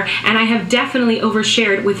overshare, and I have definitely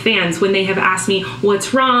overshared with fans when they have asked me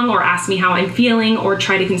what's wrong, or asked me how I'm feeling, or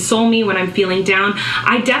try to console me when I'm feeling down.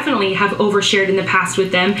 I definitely have overshared in the past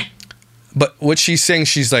with them. But what she's saying,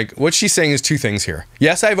 what she's saying is two things here.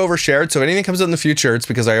 Yes, I've overshared, so if anything comes out in the future, it's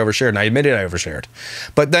because I overshared, and I admitted I overshared.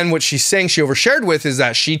 But then what she's saying she overshared with is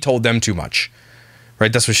that she told them too much.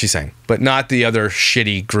 Right? That's what she's saying. But not the other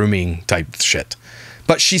shitty grooming type shit.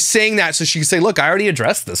 But she's saying that so she can say, look, I already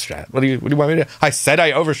addressed this shit. What do you want me to do? I said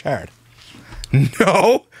I overshared.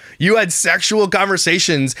 No. You had sexual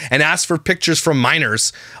conversations and asked for pictures from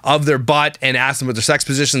minors of their butt and asked them about their sex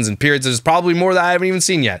positions and periods. There's probably more that I haven't even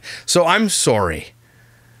seen yet. So I'm sorry.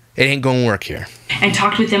 It ain't gonna work here. And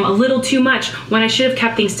talked with them a little too much when I should have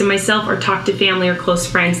kept things to myself or talked to family or close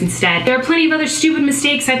friends instead. There are plenty of other stupid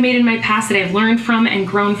mistakes I've made in my past that I've learned from and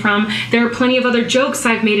grown from. There are plenty of other jokes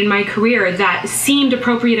I've made in my career that seemed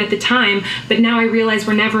appropriate at the time, but now I realize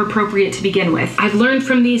were never appropriate to begin with. I've learned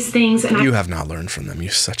from these things, and you have not learned from them.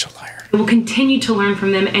 You're such a liar. I will continue to learn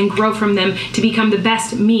from them and grow from them to become the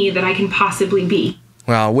best me that I can possibly be.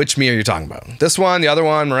 Well, which me are you talking about? This one, the other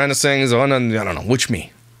one, Miranda sings, the one, I don't know. Which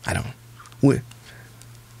me? I don't know.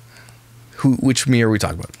 Which me are we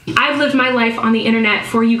talking about? I've lived my life on the internet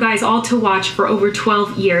for you guys all to watch for over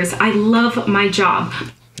 12 years. I love my job.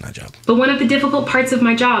 My job. But one of the difficult parts of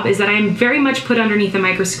my job is that I am very much put underneath a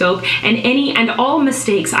microscope, and any and all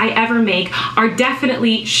mistakes I ever make are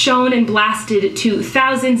definitely shown and blasted to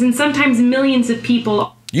thousands and sometimes millions of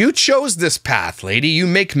people. You chose this path, lady. You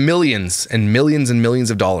make millions and millions and millions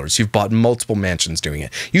of dollars. You've bought multiple mansions doing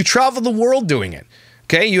it. You travel the world doing it.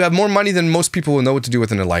 Okay? You have more money than most people will know what to do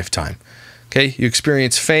with in a lifetime. Okay? You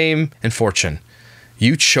experience fame and fortune.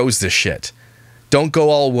 You chose this shit. Don't go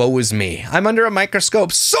all woe is me. I'm under a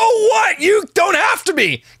microscope. So what? You don't have to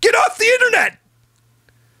be. Get off the internet.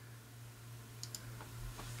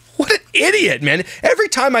 What an idiot, man. Every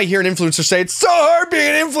time I hear an influencer say, it's so hard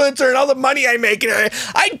being an influencer and all the money I make,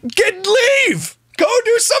 I get leave. Go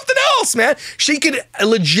do something else, man. She could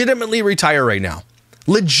legitimately retire right now.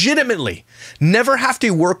 Legitimately. Never have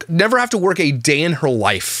to work a day in her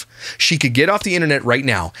life. She could get off the internet right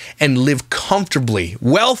now and live comfortably,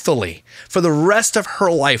 wealthily for the rest of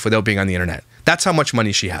her life without being on the internet. That's how much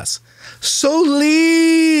money she has. So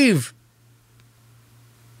leave.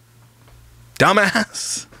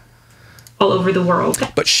 Dumbass. All over the world.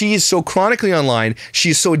 But she is so chronically online,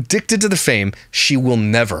 she is so addicted to the fame, she will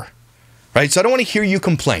never. Right? So I don't want to hear you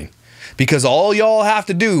complain. Because all y'all have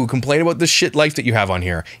to do, complain about the shit life that you have on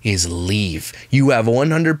here, is leave. You have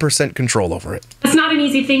 100% control over it. It's not an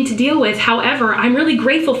easy thing to deal with. However, I'm really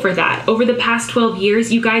grateful for that. Over the past 12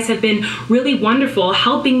 years, you guys have been really wonderful,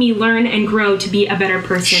 helping me learn and grow to be a better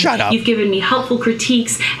person. Shut up. You've given me helpful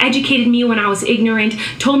critiques, educated me when I was ignorant,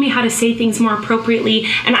 told me how to say things more appropriately,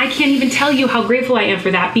 and I can't even tell you how grateful I am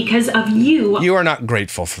for that because of you. You are not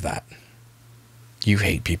grateful for that. You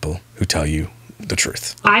hate people who tell you the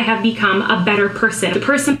truth. I have become a better person. The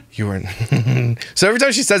person you were. So every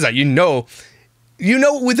time she says that, you know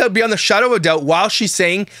without beyond the shadow of a doubt, while she's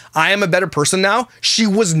saying I am a better person now, she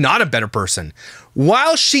was not a better person.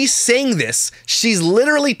 While she's saying this, she's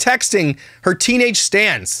literally texting her teenage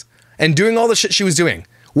stans and doing all the shit she was doing.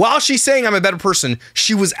 While she's saying I'm a better person,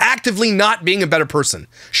 she was actively not being a better person.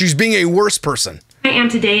 She's being a worse person. I am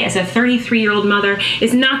today as a 33-year-old mother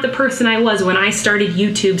is not the person I was when I started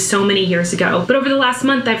YouTube so many years ago. But over the last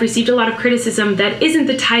month, I've received a lot of criticism that isn't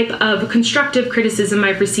the type of constructive criticism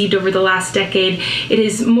I've received over the last decade. It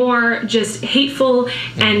is more just hateful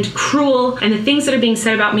and cruel, and the things that are being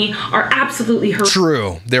said about me are absolutely horrific.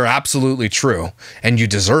 True. They're absolutely true, and you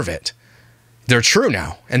deserve it. They're true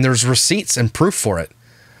now, and there's receipts and proof for it.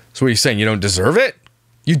 So what are you saying? You don't deserve it?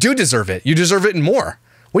 You do deserve it. You deserve it and more.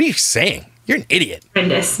 What are you saying? You're an idiot.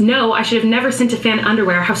 Horrendous. No, I should have never sent a fan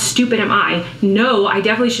underwear. How stupid am I? No, I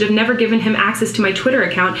definitely should have never given him access to my Twitter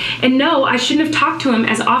account. And no, I shouldn't have talked to him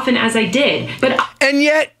as often as I did. And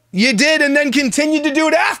yet you did, and then continued to do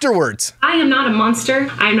it afterwards. I am not a monster.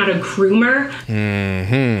 I am not a groomer.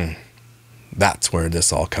 That's where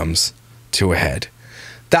this all comes to a head.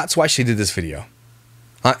 That's why she did this video.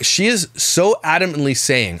 She is so adamantly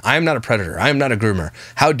saying, I am not a predator. I am not a groomer.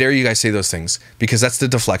 How dare you guys say those things? Because that's the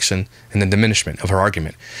deflection and the diminishment of her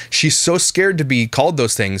argument. She's so scared to be called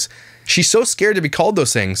those things. She's so scared to be called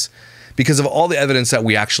those things because of all the evidence that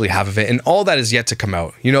we actually have of it, and all that is yet to come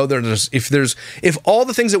out. You know, if all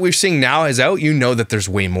the things that we're seeing now is out, you know that there's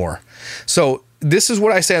way more. So this is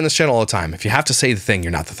what I say on this channel all the time. If you have to say the thing,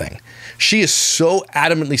 you're not the thing. She is so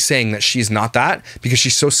adamantly saying that she's not that because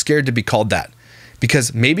she's so scared to be called that.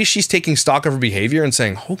 Because maybe she's taking stock of her behavior and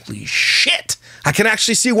saying, holy shit, I can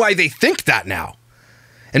actually see why they think that now.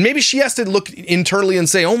 And maybe she has to look internally and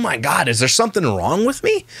say, oh my God, is there something wrong with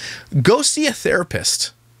me? Go see a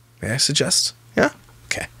therapist. May I suggest? Yeah?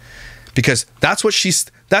 Okay. Because that's what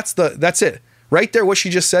that's it. Right there, what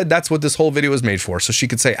she just said, that's what this whole video was made for. So she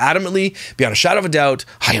could say adamantly, beyond a shadow of a doubt,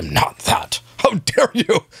 I am not that. How dare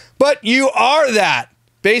you? But you are that.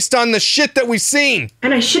 Based on the shit that we've seen.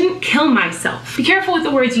 And I shouldn't kill myself. Be careful with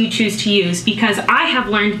the words you choose to use, because I have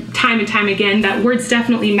learned time and time again that words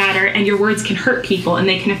definitely matter, and your words can hurt people and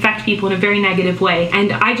they can affect people in a very negative way.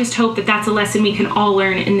 And I just hope that that's a lesson we can all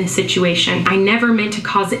learn in this situation. I never meant to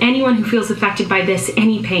cause anyone who feels affected by this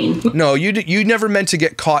any pain. No, you never meant to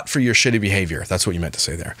get caught for your shitty behavior. That's what you meant to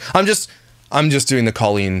say there. I'm just doing the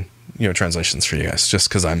Colleen, translations for you guys, just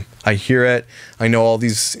because I hear it. I know all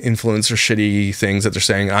these influencer shitty things that they're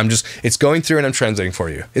saying. It's going through and I'm translating for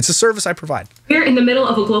you. It's a service I provide. We're in the middle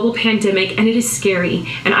of a global pandemic and it is scary.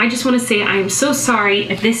 And I just want to say I am so sorry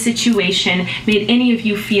if this situation made any of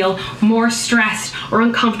you feel more stressed or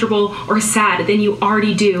uncomfortable or sad than you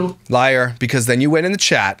already do. Liar, because then you went in the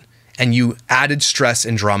chat and you added stress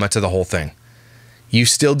and drama to the whole thing. You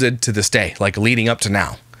still did to this day, like leading up to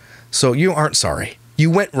now. So you aren't sorry. You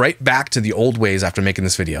went right back to the old ways after making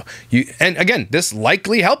this video. And again, this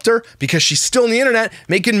likely helped her because she's still on the internet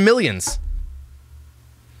making millions.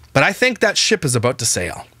 But I think that ship is about to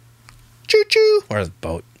sail. Choo-choo. Or a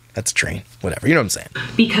boat. That's a train. Whatever. You know what I'm saying.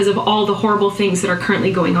 Because of all the horrible things that are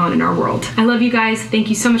currently going on in our world. I love you guys. Thank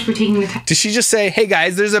you so much for taking the time. Did she just say, hey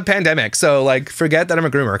guys, there's a pandemic, so like forget that I'm a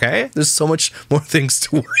groomer, okay? There's so much more things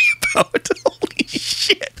to worry about. Holy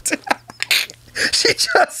shit. She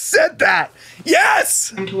just said that.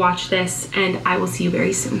 Yes! Time to watch this, and I will see you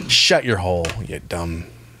very soon. Shut your hole, you dumb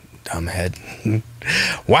head.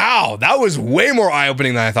 Wow, that was way more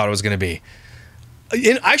eye-opening than I thought it was going to be.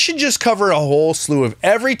 And I should just cover a whole slew of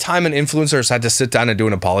every time an influencer has had to sit down and do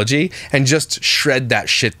an apology and just shred that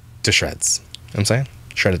shit to shreds. You know what I'm saying?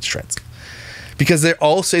 Shred it to shreds. Because they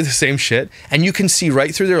all say the same shit, and you can see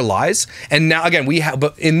right through their lies. And now, again,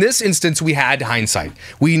 but in this instance, we had hindsight.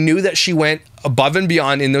 We knew that she went above and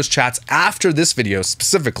beyond in those chats after this video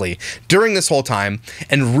specifically, during this whole time,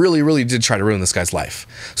 and really, really did try to ruin this guy's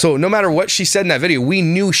life. So no matter what she said in that video, we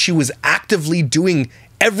knew she was actively doing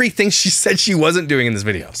everything she said she wasn't doing in this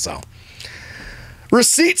video. So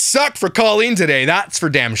receipts suck for Colleen today. That's for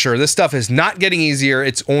damn sure. This stuff is not getting easier.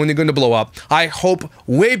 It's only going to blow up. I hope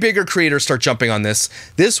way bigger creators start jumping on this.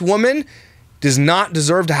 This woman does not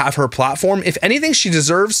deserve to have her platform. If anything, she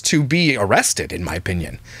deserves to be arrested, in my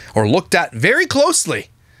opinion, or looked at very closely.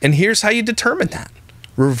 And here's how you determine that.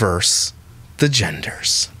 Reverse the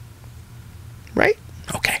genders. Right?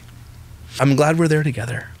 Okay. I'm glad we're there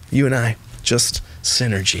together. You and I. Just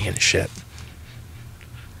synergy and shit.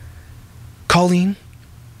 Colleen,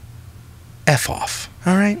 F off,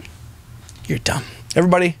 all right? You're dumb.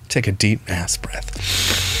 Everybody, take a deep ass breath.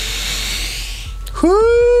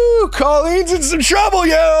 Whoo, Colleen's in some trouble,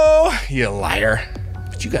 yo! You liar.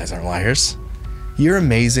 But you guys aren't liars. You're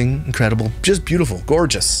amazing, incredible, just beautiful,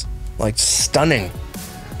 gorgeous, like stunning.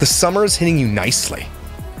 The summer is hitting you nicely,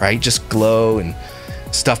 right? Just glow and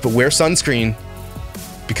stuff, but wear sunscreen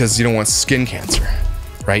because you don't want skin cancer,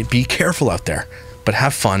 right? Be careful out there, but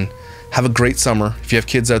have fun. Have a great summer. If you have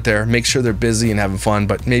kids out there, make sure they're busy and having fun,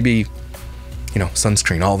 but maybe,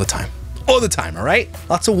 sunscreen all the time. All the time, all right?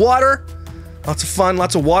 Lots of water, lots of fun,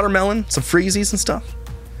 lots of watermelon, some freezies and stuff.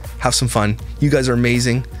 Have some fun. You guys are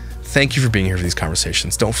amazing. Thank you for being here for these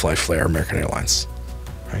conversations. Don't fly Flair American Airlines,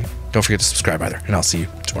 right? Don't forget to subscribe either, and I'll see you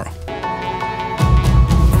tomorrow.